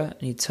 etc.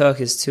 And he took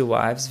his 2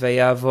 wives,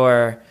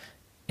 Vayavor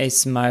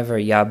es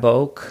ma'avar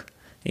Yabok.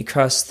 He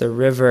crossed the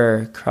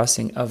river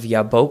crossing of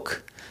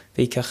Yabok.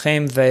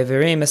 V'kachem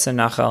ve'verim es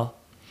hanachal.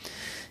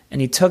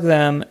 And he took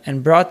them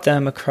and brought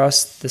them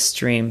across the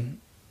stream,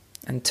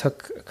 and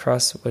took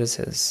across what is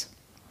his.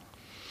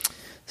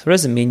 So what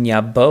does it mean,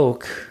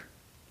 Yabok?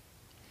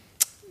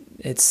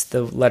 It's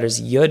the letters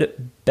Yud,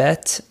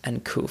 Bet,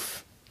 and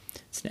Kuf.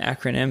 It's an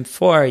acronym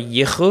for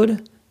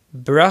Yichud,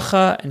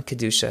 Bracha, and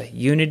Kedusha,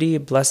 unity,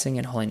 blessing,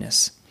 and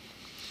holiness.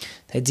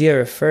 The idea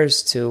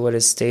refers to what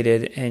is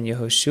stated in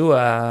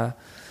Yehoshua,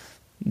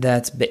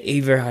 that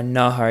Be'ever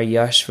HaNahar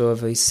Yashvu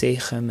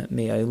V'Yiseichem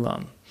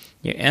Me'olam.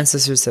 Your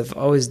ancestors have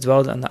always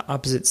dwelled on the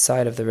opposite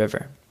side of the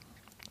river.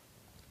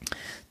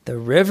 The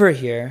river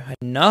here,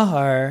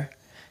 HaNahar,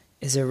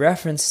 is a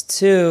reference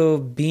to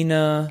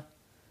Bina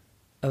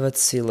of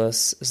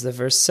Atzilus, as the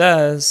verse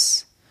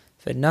says,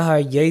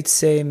 V'nahar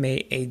Yetze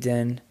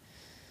Me-Eden,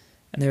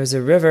 and there was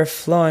a river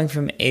flowing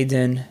from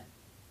Eden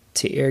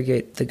to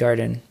irrigate the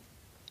garden.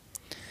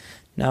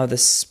 Now the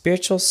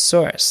spiritual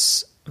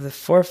source of the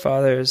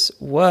forefathers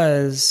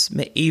was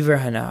Me'ever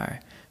HaNahar,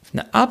 from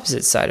the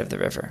opposite side of the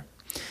river,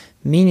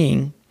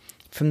 meaning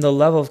from the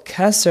level of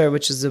Keser,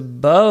 which is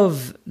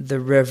above the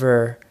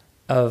river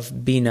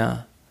of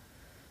Bina,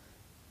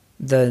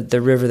 the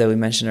river that we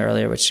mentioned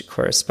earlier, which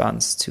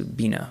corresponds to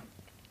Bina.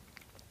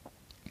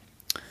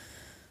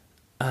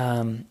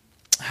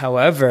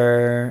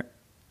 However,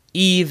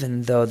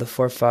 even though the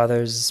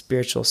forefathers'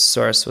 spiritual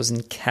source was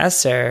in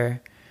Keser,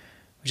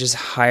 which is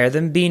higher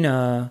than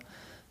Bina,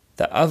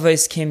 the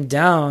Avos came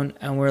down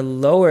and were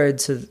lowered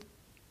to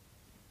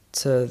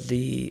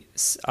the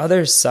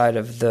other side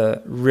of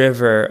the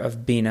river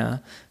of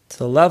Bina, to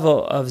the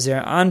level of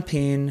Zer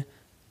Anpin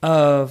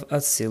of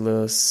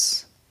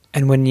Atzilus.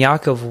 And when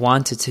Yaakov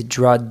wanted to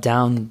draw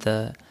down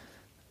the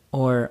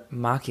Or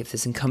Makif,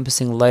 this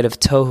encompassing light of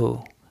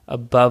Tohu,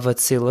 above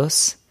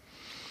Atzilus,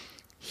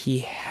 he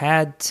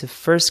had to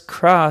first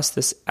cross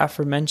this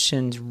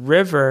aforementioned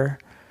river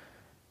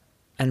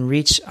and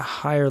reach a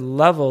higher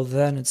level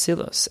than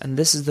Atzilus. And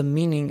this is the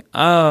meaning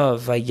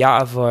of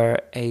Vayavor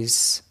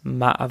es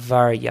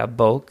ma'avar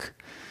Yabok.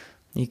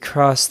 He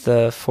crossed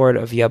the ford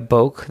of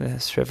Yabok,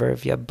 this river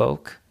of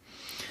Yabok.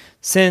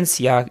 Since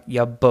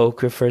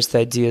Yabok refers to the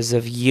ideas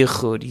of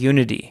Yichud,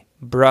 unity,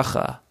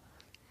 Bracha,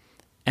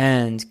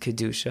 and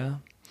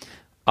Kedusha,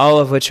 all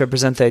of which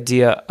represent the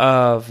idea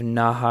of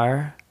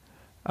Nahar,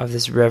 of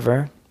this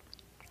river,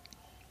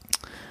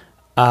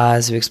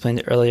 as we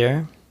explained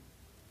earlier.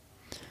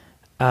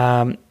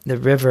 The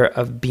river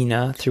of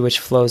Bina, through which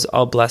flows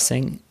all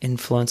blessing,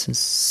 influence, and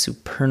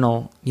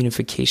supernal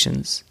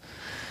unifications.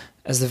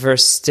 As the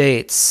verse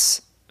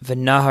states,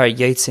 V'nahar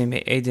yetze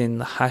me'edin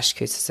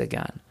l'hashke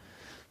tzagan.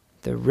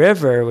 The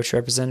river, which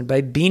represented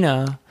by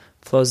Bina,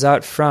 flows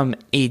out from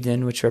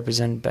Eden, which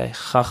represented by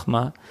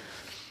Chachma,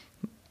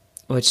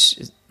 which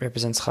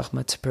represents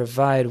Chachma, to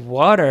provide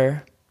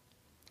water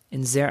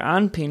in Zer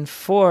Anpin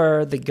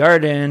for the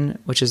garden,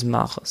 which is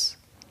Malchus.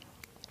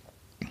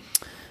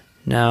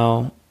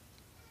 Now,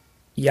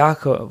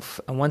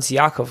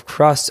 Yaakov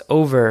crossed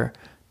over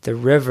the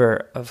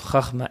river of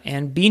Chachma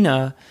and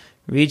Bina,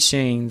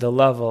 reaching the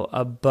level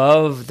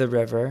above the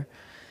river,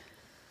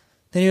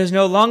 then he was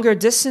no longer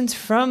distant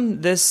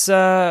from this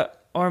or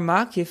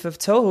makif of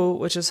Tohu,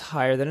 which is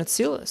higher than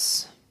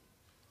Atzilus.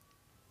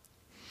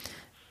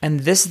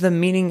 And this is the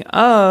meaning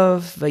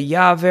of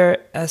Vayaver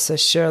es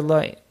asher lo,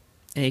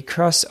 and he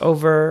crossed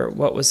over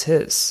what was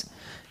his.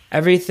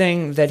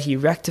 Everything that he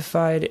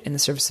rectified in the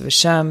service of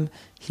Hashem,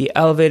 he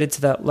elevated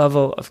to that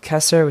level of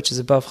Keser, which is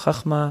above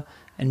Chachma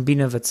and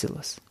Bina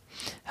Vatzilus.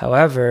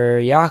 However,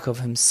 Yaakov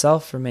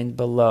himself remained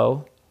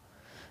below,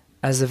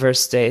 as the verse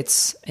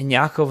states, and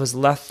Yaakov was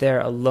left there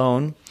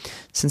alone,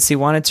 since he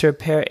wanted to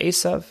repair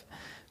Esav,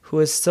 who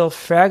was still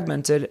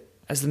fragmented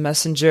as the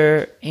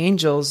messenger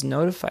angels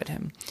notified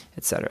him,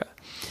 etc.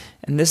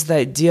 And this is the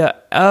idea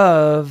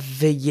of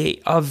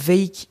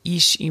Veik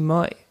ish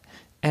imoy,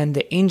 and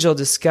the angel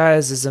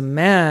disguised as a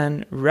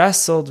man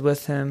wrestled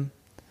with him,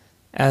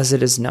 as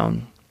it is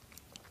known.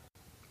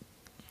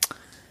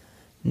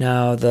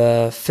 Now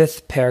the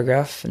next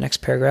paragraph,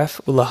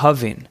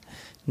 Ulahavin.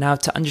 Now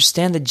to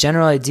understand the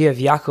general idea of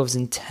Yaakov's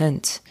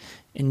intent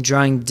in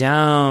drawing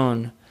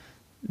down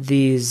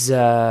these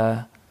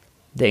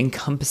the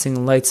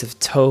encompassing lights of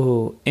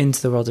Tohu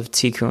into the world of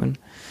Tikkun,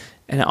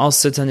 and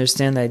also to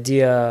understand the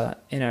idea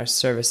in our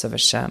service of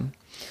Hashem,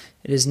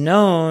 it is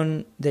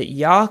known that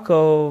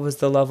Yaakov was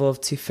the level of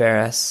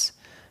Tiferes,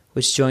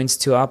 which joins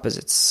two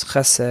opposites,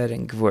 Chesed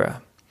and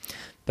Gvura,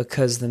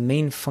 because the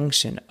main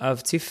function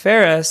of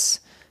Tiferes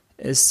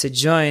is to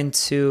join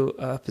two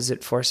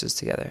opposite forces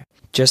together.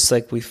 Just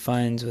like we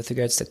find with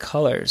regards to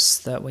colors,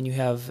 that when you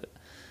have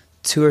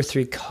two or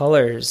three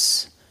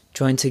colors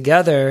joined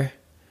together,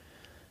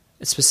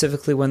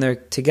 specifically when they're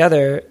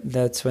together,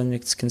 that's when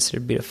it's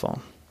considered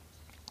beautiful.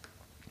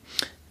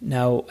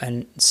 Now,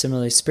 and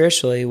similarly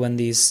spiritually, when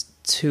these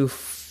two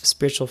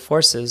spiritual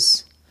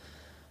forces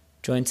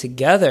join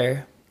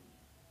together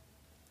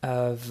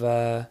of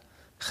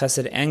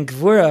Chesed and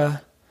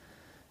Gvura,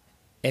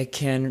 it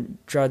can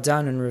draw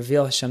down and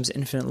reveal Hashem's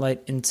infinite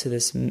light into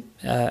this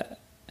Kav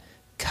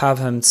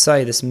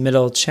HaMitzai, this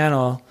middle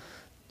channel,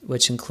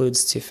 which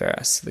includes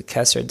Tiferes, the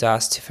Keser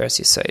Das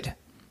Tiferes Yesod,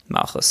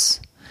 Malchus.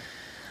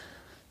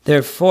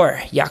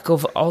 Therefore,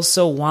 Yaakov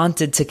also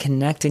wanted to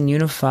connect and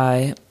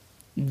unify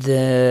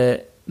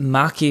the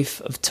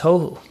Makif of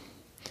Tohu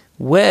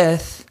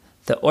with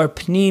the Or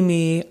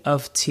Pnimi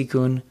of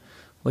Tikkun,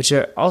 which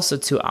are also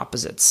two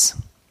opposites.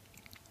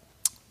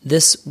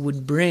 This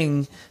would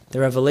bring the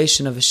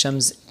revelation of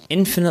Hashem's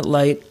infinite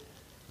light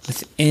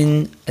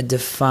within a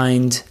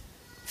defined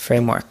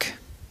framework.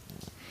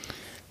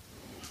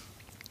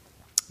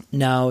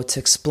 Now, to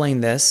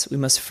explain this, we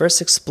must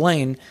first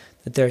explain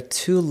that there are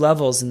two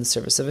levels in the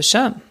service of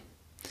Hashem.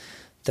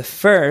 The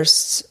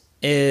first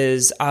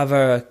is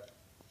Avar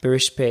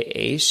Berishpe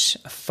Eish,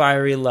 a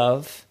fiery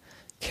love,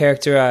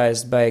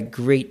 characterized by a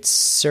great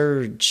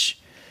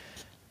surge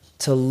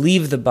to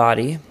leave the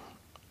body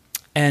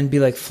and be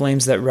like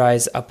flames that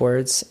rise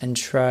upwards and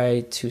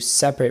try to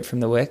separate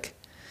from the wick.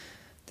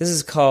 This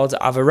is called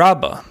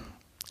Avarabba,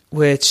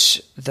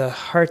 which the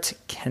heart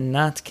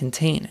cannot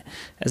contain,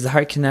 as the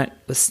heart cannot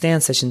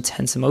withstand such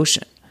intense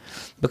emotion.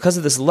 Because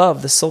of this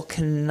love, the soul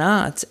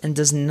cannot and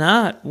does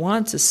not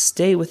want to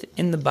stay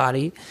within the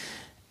body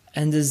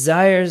and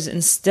desires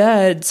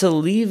instead to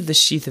leave the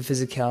sheath of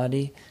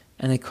physicality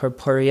and the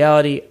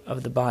corporeality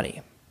of the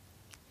body.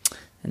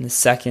 And the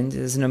second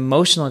is an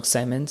emotional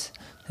excitement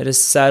that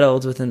is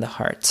settled within the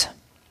heart.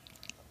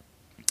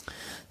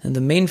 And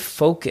the main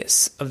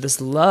focus of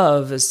this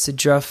love is to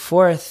draw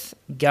forth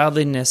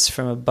godliness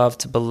from above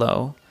to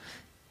below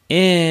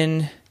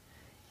in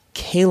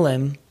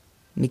Kalim,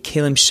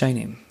 Mikalim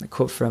Shainim, a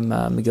quote from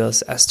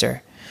Megillas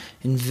Esther,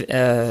 in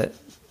a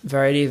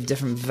variety of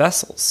different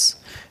vessels,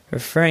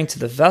 referring to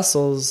the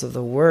vessels of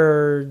the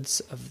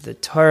words of the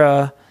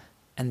Torah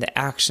and the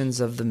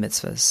actions of the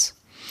mitzvahs.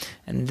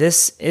 And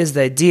this is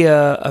the idea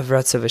of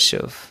Ratzav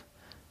Veshuv,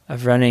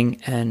 of running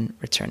and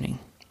returning.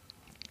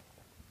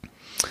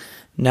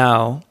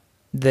 Now,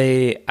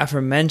 the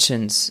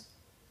aforementioned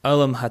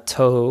Olam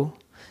HaTohu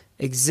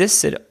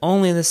existed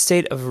only in the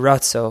state of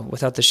Ratzo,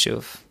 without the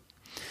Shuv.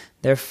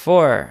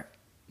 Therefore,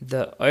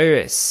 the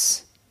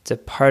Oiris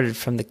departed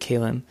from the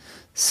Kalim,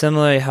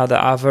 similarly how the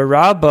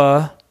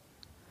Avarabba,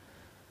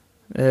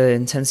 the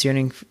intense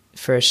yearning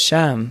for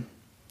Hashem,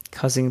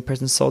 causing a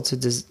person's soul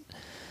to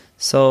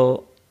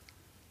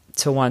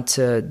want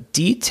to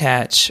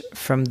detach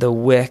from the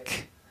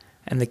wick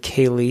and the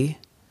keli,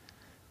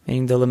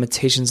 meaning the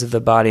limitations of the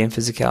body and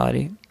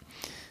physicality.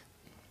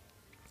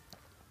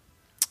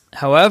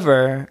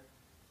 However,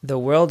 the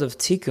world of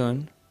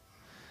Tikkun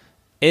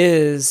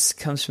exists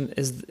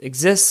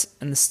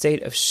in the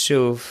state of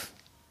shuv,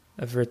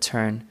 of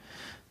return,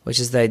 which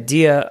is the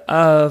idea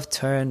of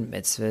Torah and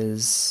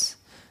mitzvahs.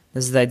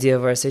 This is the idea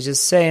of our sages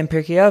say in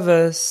Pirkei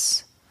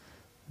Avos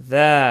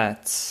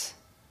that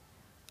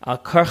al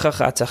karchach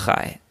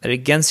atachai, that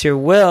against your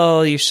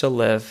will you shall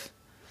live.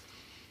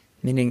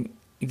 Meaning,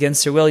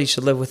 against your will you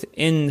should live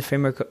within the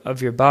framework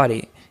of your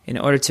body. in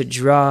order to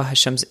draw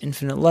Hashem's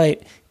infinite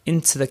light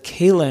into the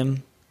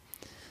Kalim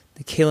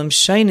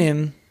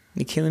Shainim,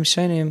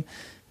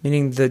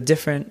 meaning the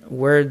different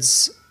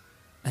words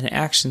and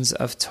actions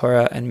of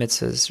Torah and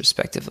mitzvahs,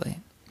 respectively.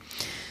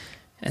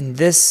 And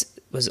this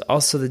was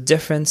also the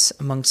difference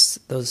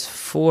amongst those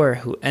four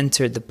who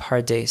entered the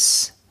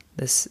Pardes,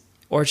 this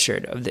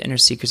orchard of the inner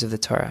seekers of the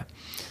Torah,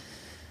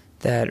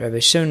 that Rabbi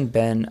Shimon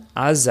ben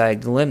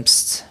Azai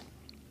glimpsed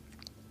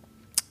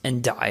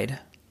and died.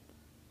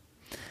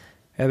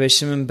 Rabbi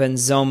Shimon ben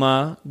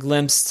Zoma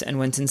glimpsed and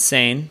went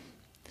insane.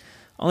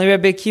 Only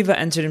Rabbi Akiva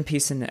entered in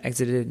peace and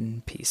exited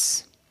in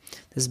peace.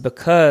 This is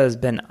because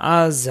Ben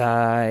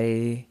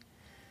Azai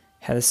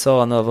had a soul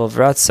on the level of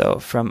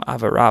Ratzo from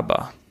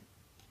Avarabba,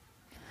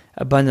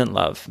 abundant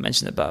love,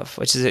 mentioned above,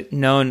 which is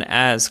known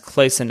as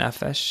Kleis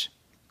Nefesh.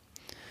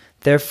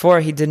 Therefore,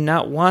 he did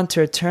not want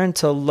to return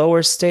to a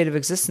lower state of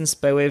existence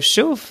by way of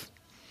Shuv,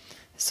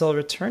 his soul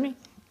returning.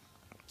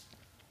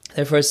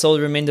 Therefore, his soul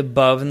remained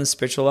above in the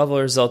spiritual level,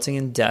 resulting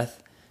in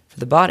death for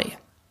the body.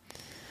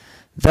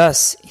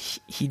 Thus,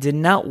 he did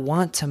not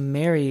want to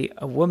marry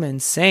a woman,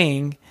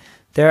 saying,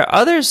 there are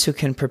others who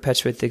can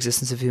perpetuate the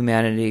existence of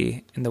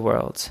humanity in the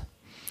world.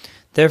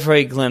 Therefore,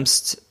 he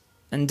glimpsed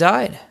and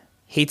died.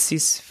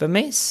 Hatsis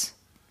Fames.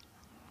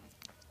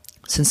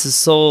 Since his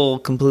soul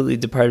completely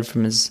departed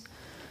from his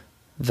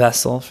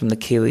vessel, from the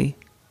Keli,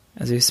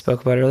 as we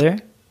spoke about earlier,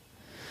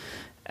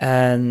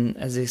 and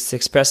as it's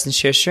expressed in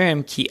Shir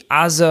Shirim, Ki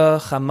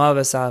Aza Chama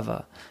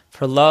V'Sava,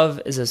 for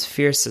love is as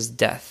fierce as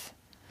death.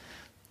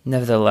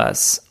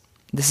 Nevertheless,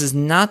 this is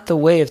not the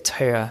way of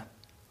Torah,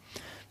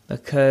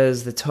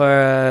 because the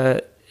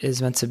Torah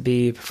is meant to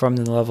be performed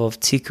in the level of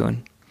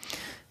Tikkun.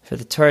 For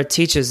the Torah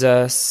teaches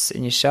us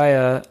in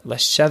Yeshaya,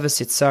 Lashavas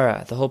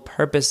Yitzara, the whole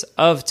purpose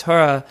of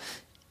Torah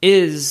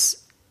is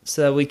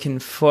so that we can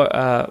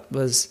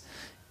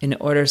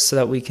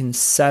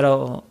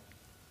settle,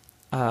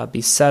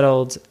 be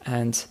settled,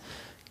 and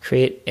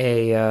create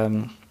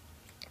a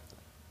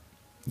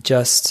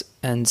just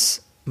and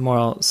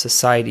moral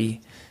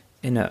society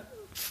in a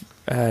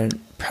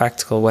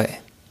practical way.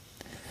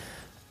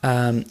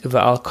 And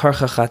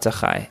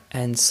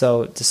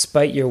so,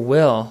 despite your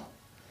will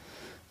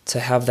to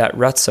have that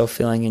ratzo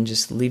feeling and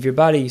just leave your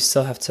body, you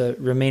still have to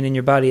remain in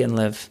your body and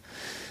live.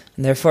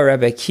 And therefore,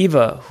 Rabbi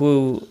Akiva,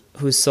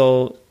 whose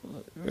soul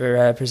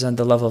represent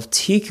the level of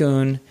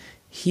tikkun,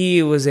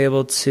 he was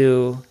able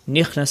to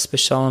nichnas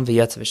b'shalom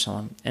v'yatz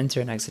b'shalom,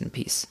 enter and exit in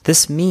peace.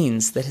 This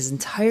means that his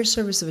entire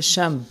service of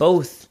Hashem,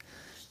 both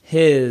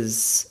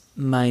his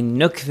mein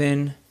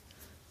nukvin,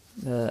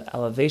 the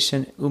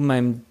elevation,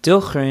 umaim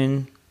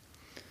duchrin,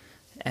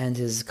 and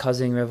his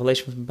causing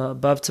revelation from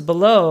above to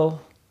below,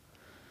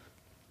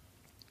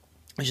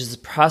 which is the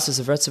process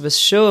of Retzav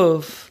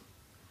Shuv,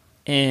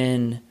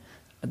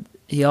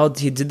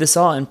 he did this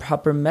all in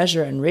proper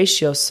measure and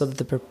ratio, so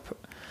that it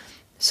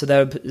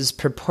is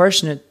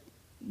proportionate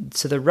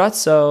to the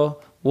Ratzo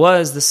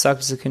was the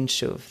subsequent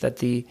Shuv,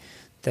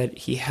 that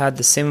he had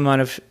the same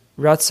amount of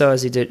Ratzo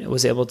as he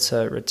was able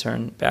to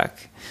return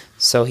back.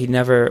 So he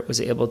never was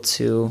able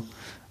to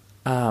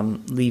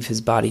leave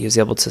his body. He was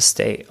able to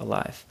stay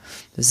alive.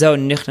 Zeh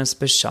nichnas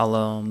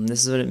b'shalom.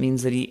 This is what it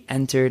means that he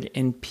entered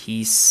in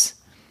peace.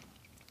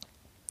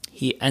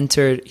 He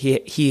did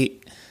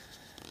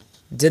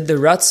the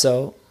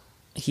Ratzo.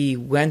 He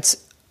went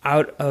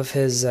out of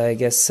his,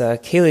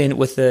 Kalian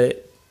with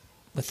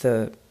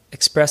the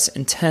express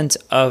intent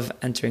of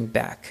entering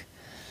back,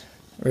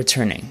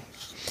 returning.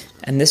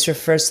 And this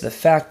refers to the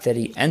fact that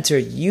he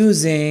entered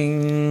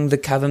using the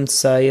Kavim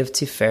Tzai of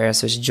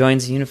Tiferes, which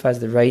joins and unifies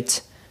the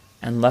right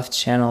and left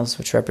channels,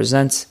 which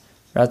represent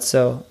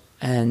Ratzo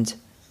and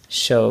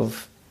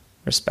Shov,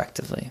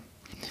 respectively.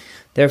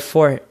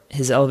 Therefore,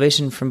 his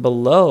elevation from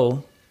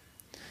below,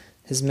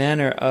 his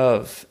manner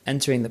of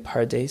entering the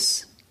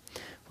Pardes,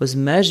 was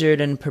measured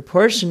and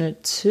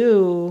proportionate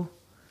to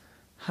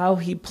how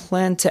he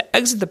planned to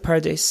exit the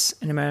Pardes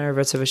in a manner of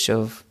Ratzo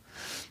v'Shov.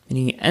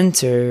 Meaning he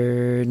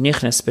entered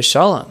Nichnas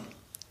B'Shalom,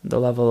 the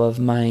level of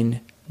Mein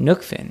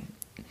Nukvin,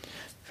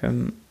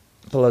 from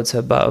below to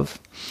above.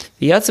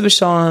 V'Yatz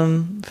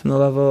B'Shalom, from the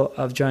level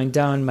of drawing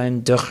down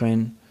Mein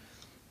Duchrin,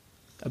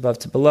 above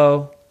to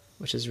below,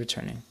 which is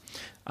returning.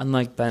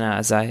 Unlike Ben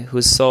Azai,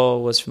 whose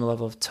soul was from the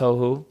level of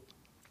Tohu,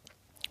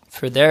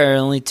 for there are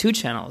only two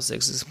channels,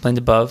 as explained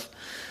above,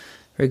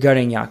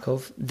 regarding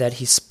Yaakov, that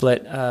he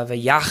split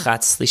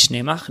Vayachatz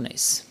Lishnei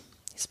Machnes.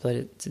 He split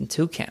it in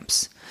two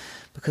camps.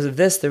 Because of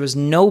this, there was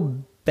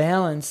no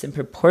balanced and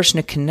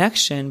proportionate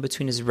connection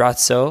between his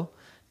Ratzo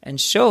and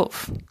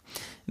Shov.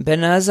 Ben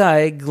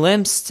Azai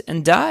glimpsed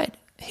and died,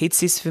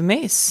 Heitzis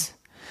v'Meis,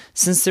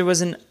 since there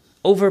was an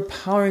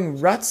overpowering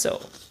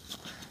Ratzo,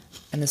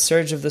 and the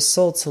surge of the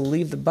soul to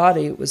leave the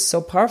body was so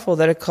powerful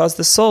that it caused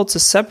the soul to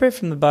separate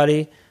from the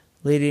body,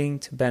 leading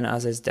to Ben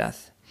Azai's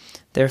death.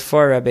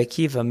 Therefore, Rabbi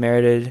Akiva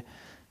merited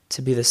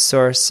to be the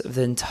source of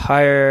the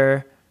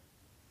entire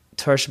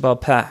Torah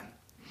Sheba'al Peh,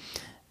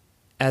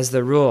 as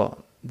the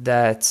rule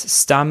that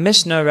Stam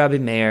Mishnah Rabbi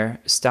Meir,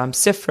 Stam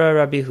Sifra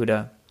Rabbi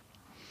Huda.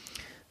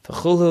 If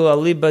V'chulu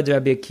alibad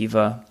Rabbi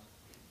Akiva.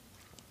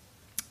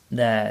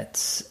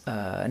 That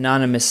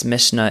anonymous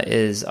Mishnah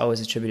is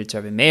always attributed to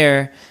Rabbi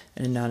Meir,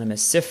 an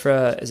anonymous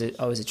Sifra is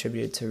always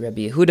attributed to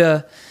Rabbi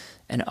Yehuda,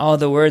 and all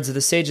the words of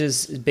the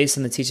sages is based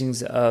on the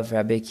teachings of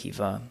Rabbi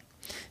Akiva.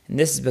 And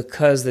this is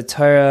because the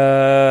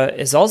Torah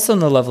is also on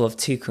the level of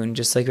Tikkun,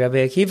 just like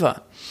Rabbi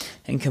Akiva,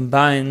 and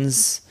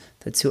combines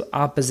the two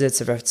opposites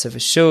of Rav Tzvi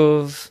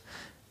Shuv,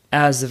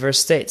 as the verse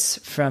states,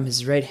 from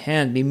his right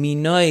hand,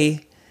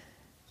 Miminoi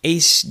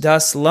Eish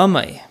Das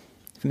Lamai.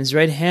 From his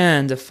right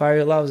hand, a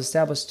fiery law was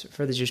established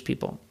for the Jewish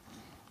people.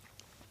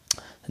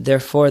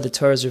 Therefore, the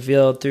Torah is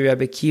revealed through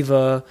Rabbi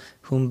Akiva,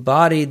 who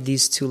embodied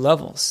these two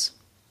levels.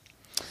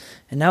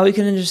 And now we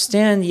can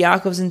understand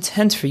Yaakov's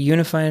intent for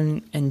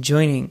unifying and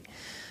joining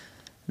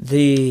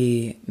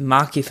the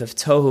Makif of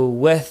Tohu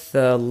with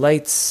the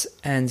lights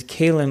and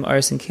Kalim,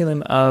 Aris and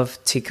Kalim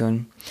of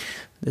Tikkun.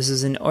 This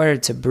is in order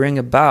to bring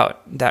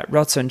about that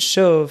Ratzon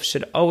Shov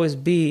should always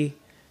be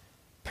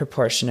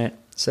proportionate.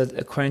 So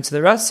according to the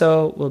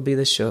Ratzo will be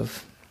the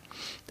Shuv.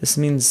 This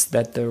means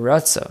that the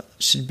Ratzo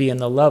should be on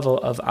the level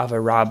of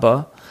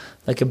Avarabba,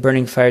 like a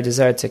burning fire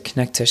desire to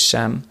connect to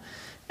Hashem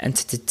and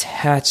to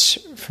detach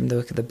from the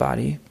work of the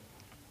body.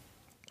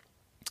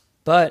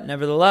 But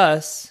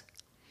nevertheless,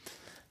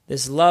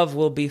 this love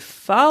will be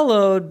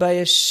followed by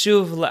a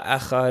Shuv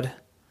La'achad,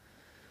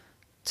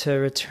 to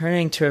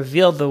returning to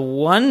reveal the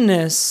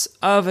oneness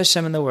of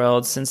Hashem in the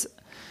world, since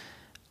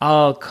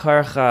Al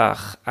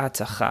Karchach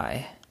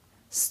Atachai,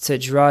 to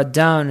draw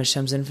down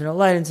Hashem's infinite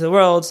light into the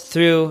world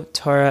through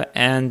Torah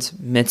and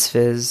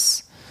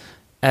mitzvahs,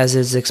 as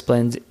is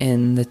explained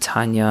in the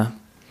Tanya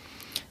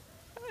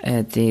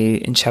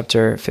in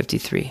chapter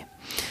 53.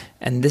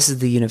 And this is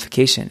the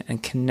unification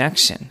and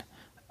connection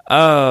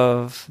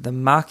of the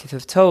Makif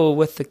of Tohu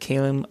with the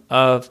Kalim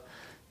of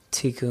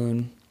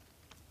Tikkun.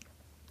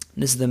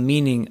 This is the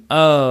meaning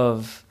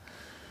of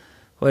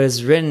what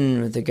is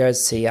written with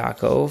regards to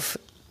Yaakov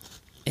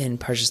in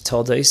Parshas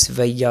Toldos,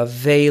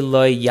 Vayaveh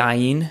lo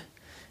yayin,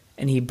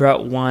 and he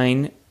brought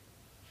wine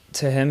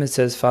to him. It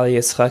says, Father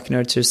Yitzchak, in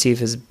order to receive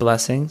his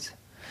blessings.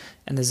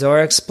 And the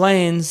Zohar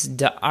explains,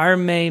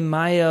 Da'arme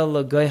maya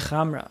logoy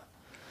chamra,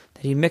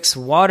 that he mixed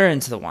water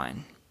into the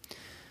wine,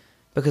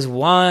 because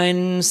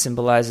wine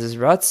symbolizes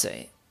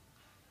ratzeh,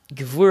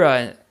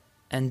 gevura,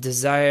 and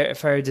desire,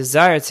 fire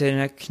desire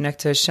to connect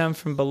to Hashem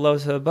from below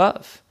to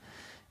above.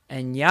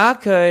 And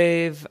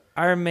Yaakov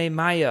arme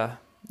maya,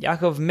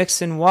 Yaakov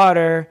mixed in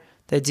water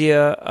the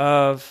idea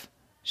of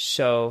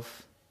shov.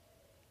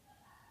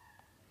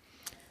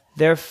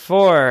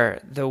 Therefore,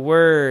 the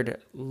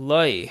word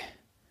loy,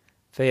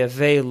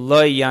 veyaveh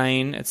loy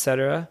yain,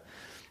 etc.,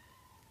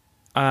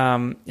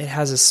 it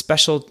has a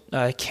special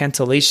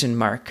cantillation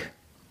mark.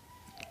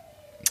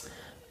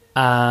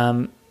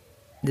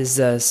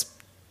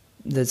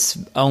 This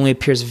only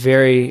appears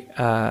very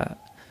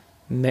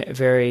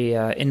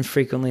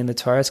infrequently in the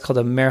Torah. It's called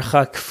a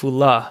mercha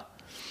kfula.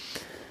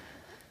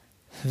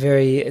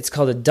 It's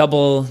called a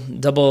double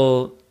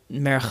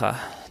mercha,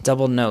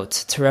 double note,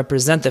 to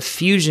represent the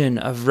fusion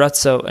of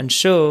ratzo and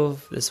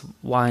shuv, this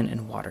wine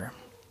and water.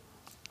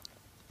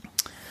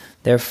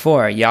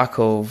 Therefore,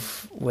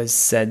 Yaakov was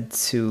said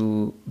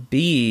to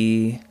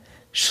be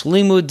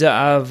shlimu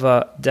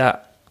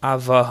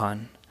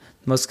da'avahan,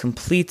 most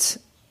complete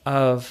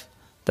of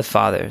the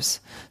fathers,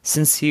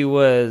 since he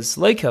was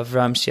like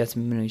Avram Shiat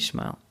Mimenu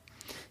Yishmael.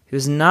 He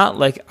was not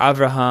like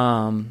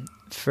Avraham,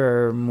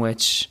 from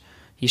which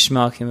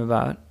Yishmael came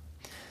about.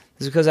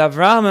 This is because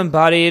Avraham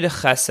embodied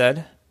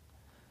chesed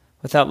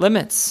without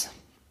limits,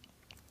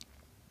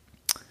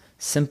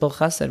 simple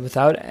chesed,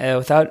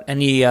 without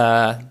any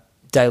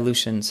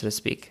dilution, so to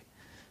speak,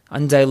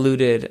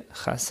 undiluted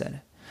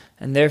chesed,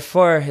 and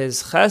therefore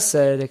his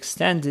chesed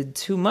extended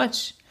too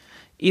much,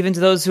 even to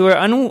those who are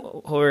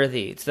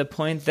unworthy, to the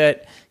point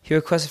that he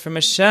requested from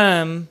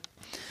Hashem,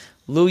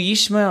 Lu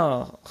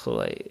Yishmael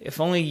Chulei, if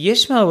only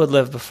Yishmael would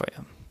live before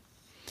you.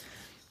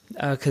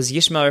 Because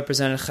Yishmael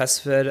represented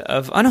chesed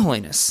of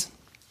unholiness.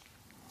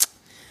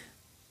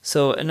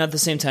 So, and at the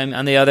same time,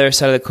 on the other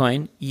side of the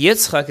coin,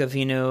 Yitzchak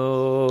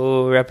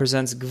Avinu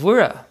represents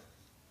Gvura.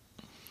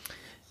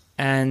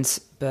 And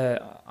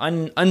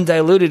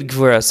undiluted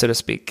Gvura, so to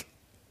speak.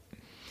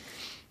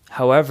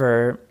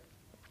 However,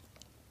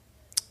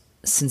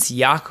 since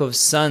Yaakov's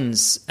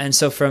sons, and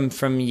so from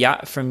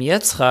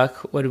Yitzchak,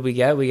 what did we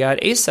get? We got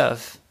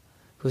Esav,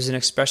 who's an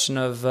expression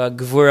of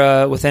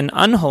Gvura within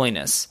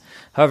unholiness.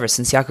 However,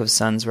 since Yaakov's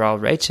sons were all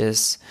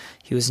righteous,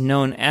 he was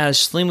known as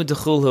Shlimu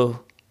Dechulu,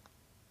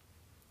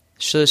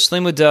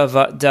 Shlimu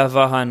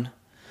Davahan,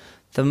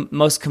 the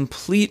most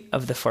complete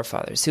of the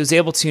forefathers. He was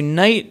able to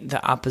unite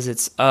the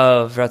opposites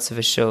of Ratzav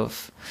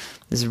V'Shov,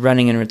 this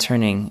running and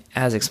returning,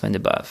 as explained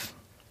above.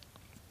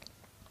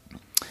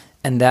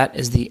 And that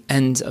is the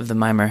end of the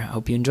mimer. I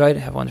hope you enjoyed.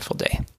 Have a wonderful day.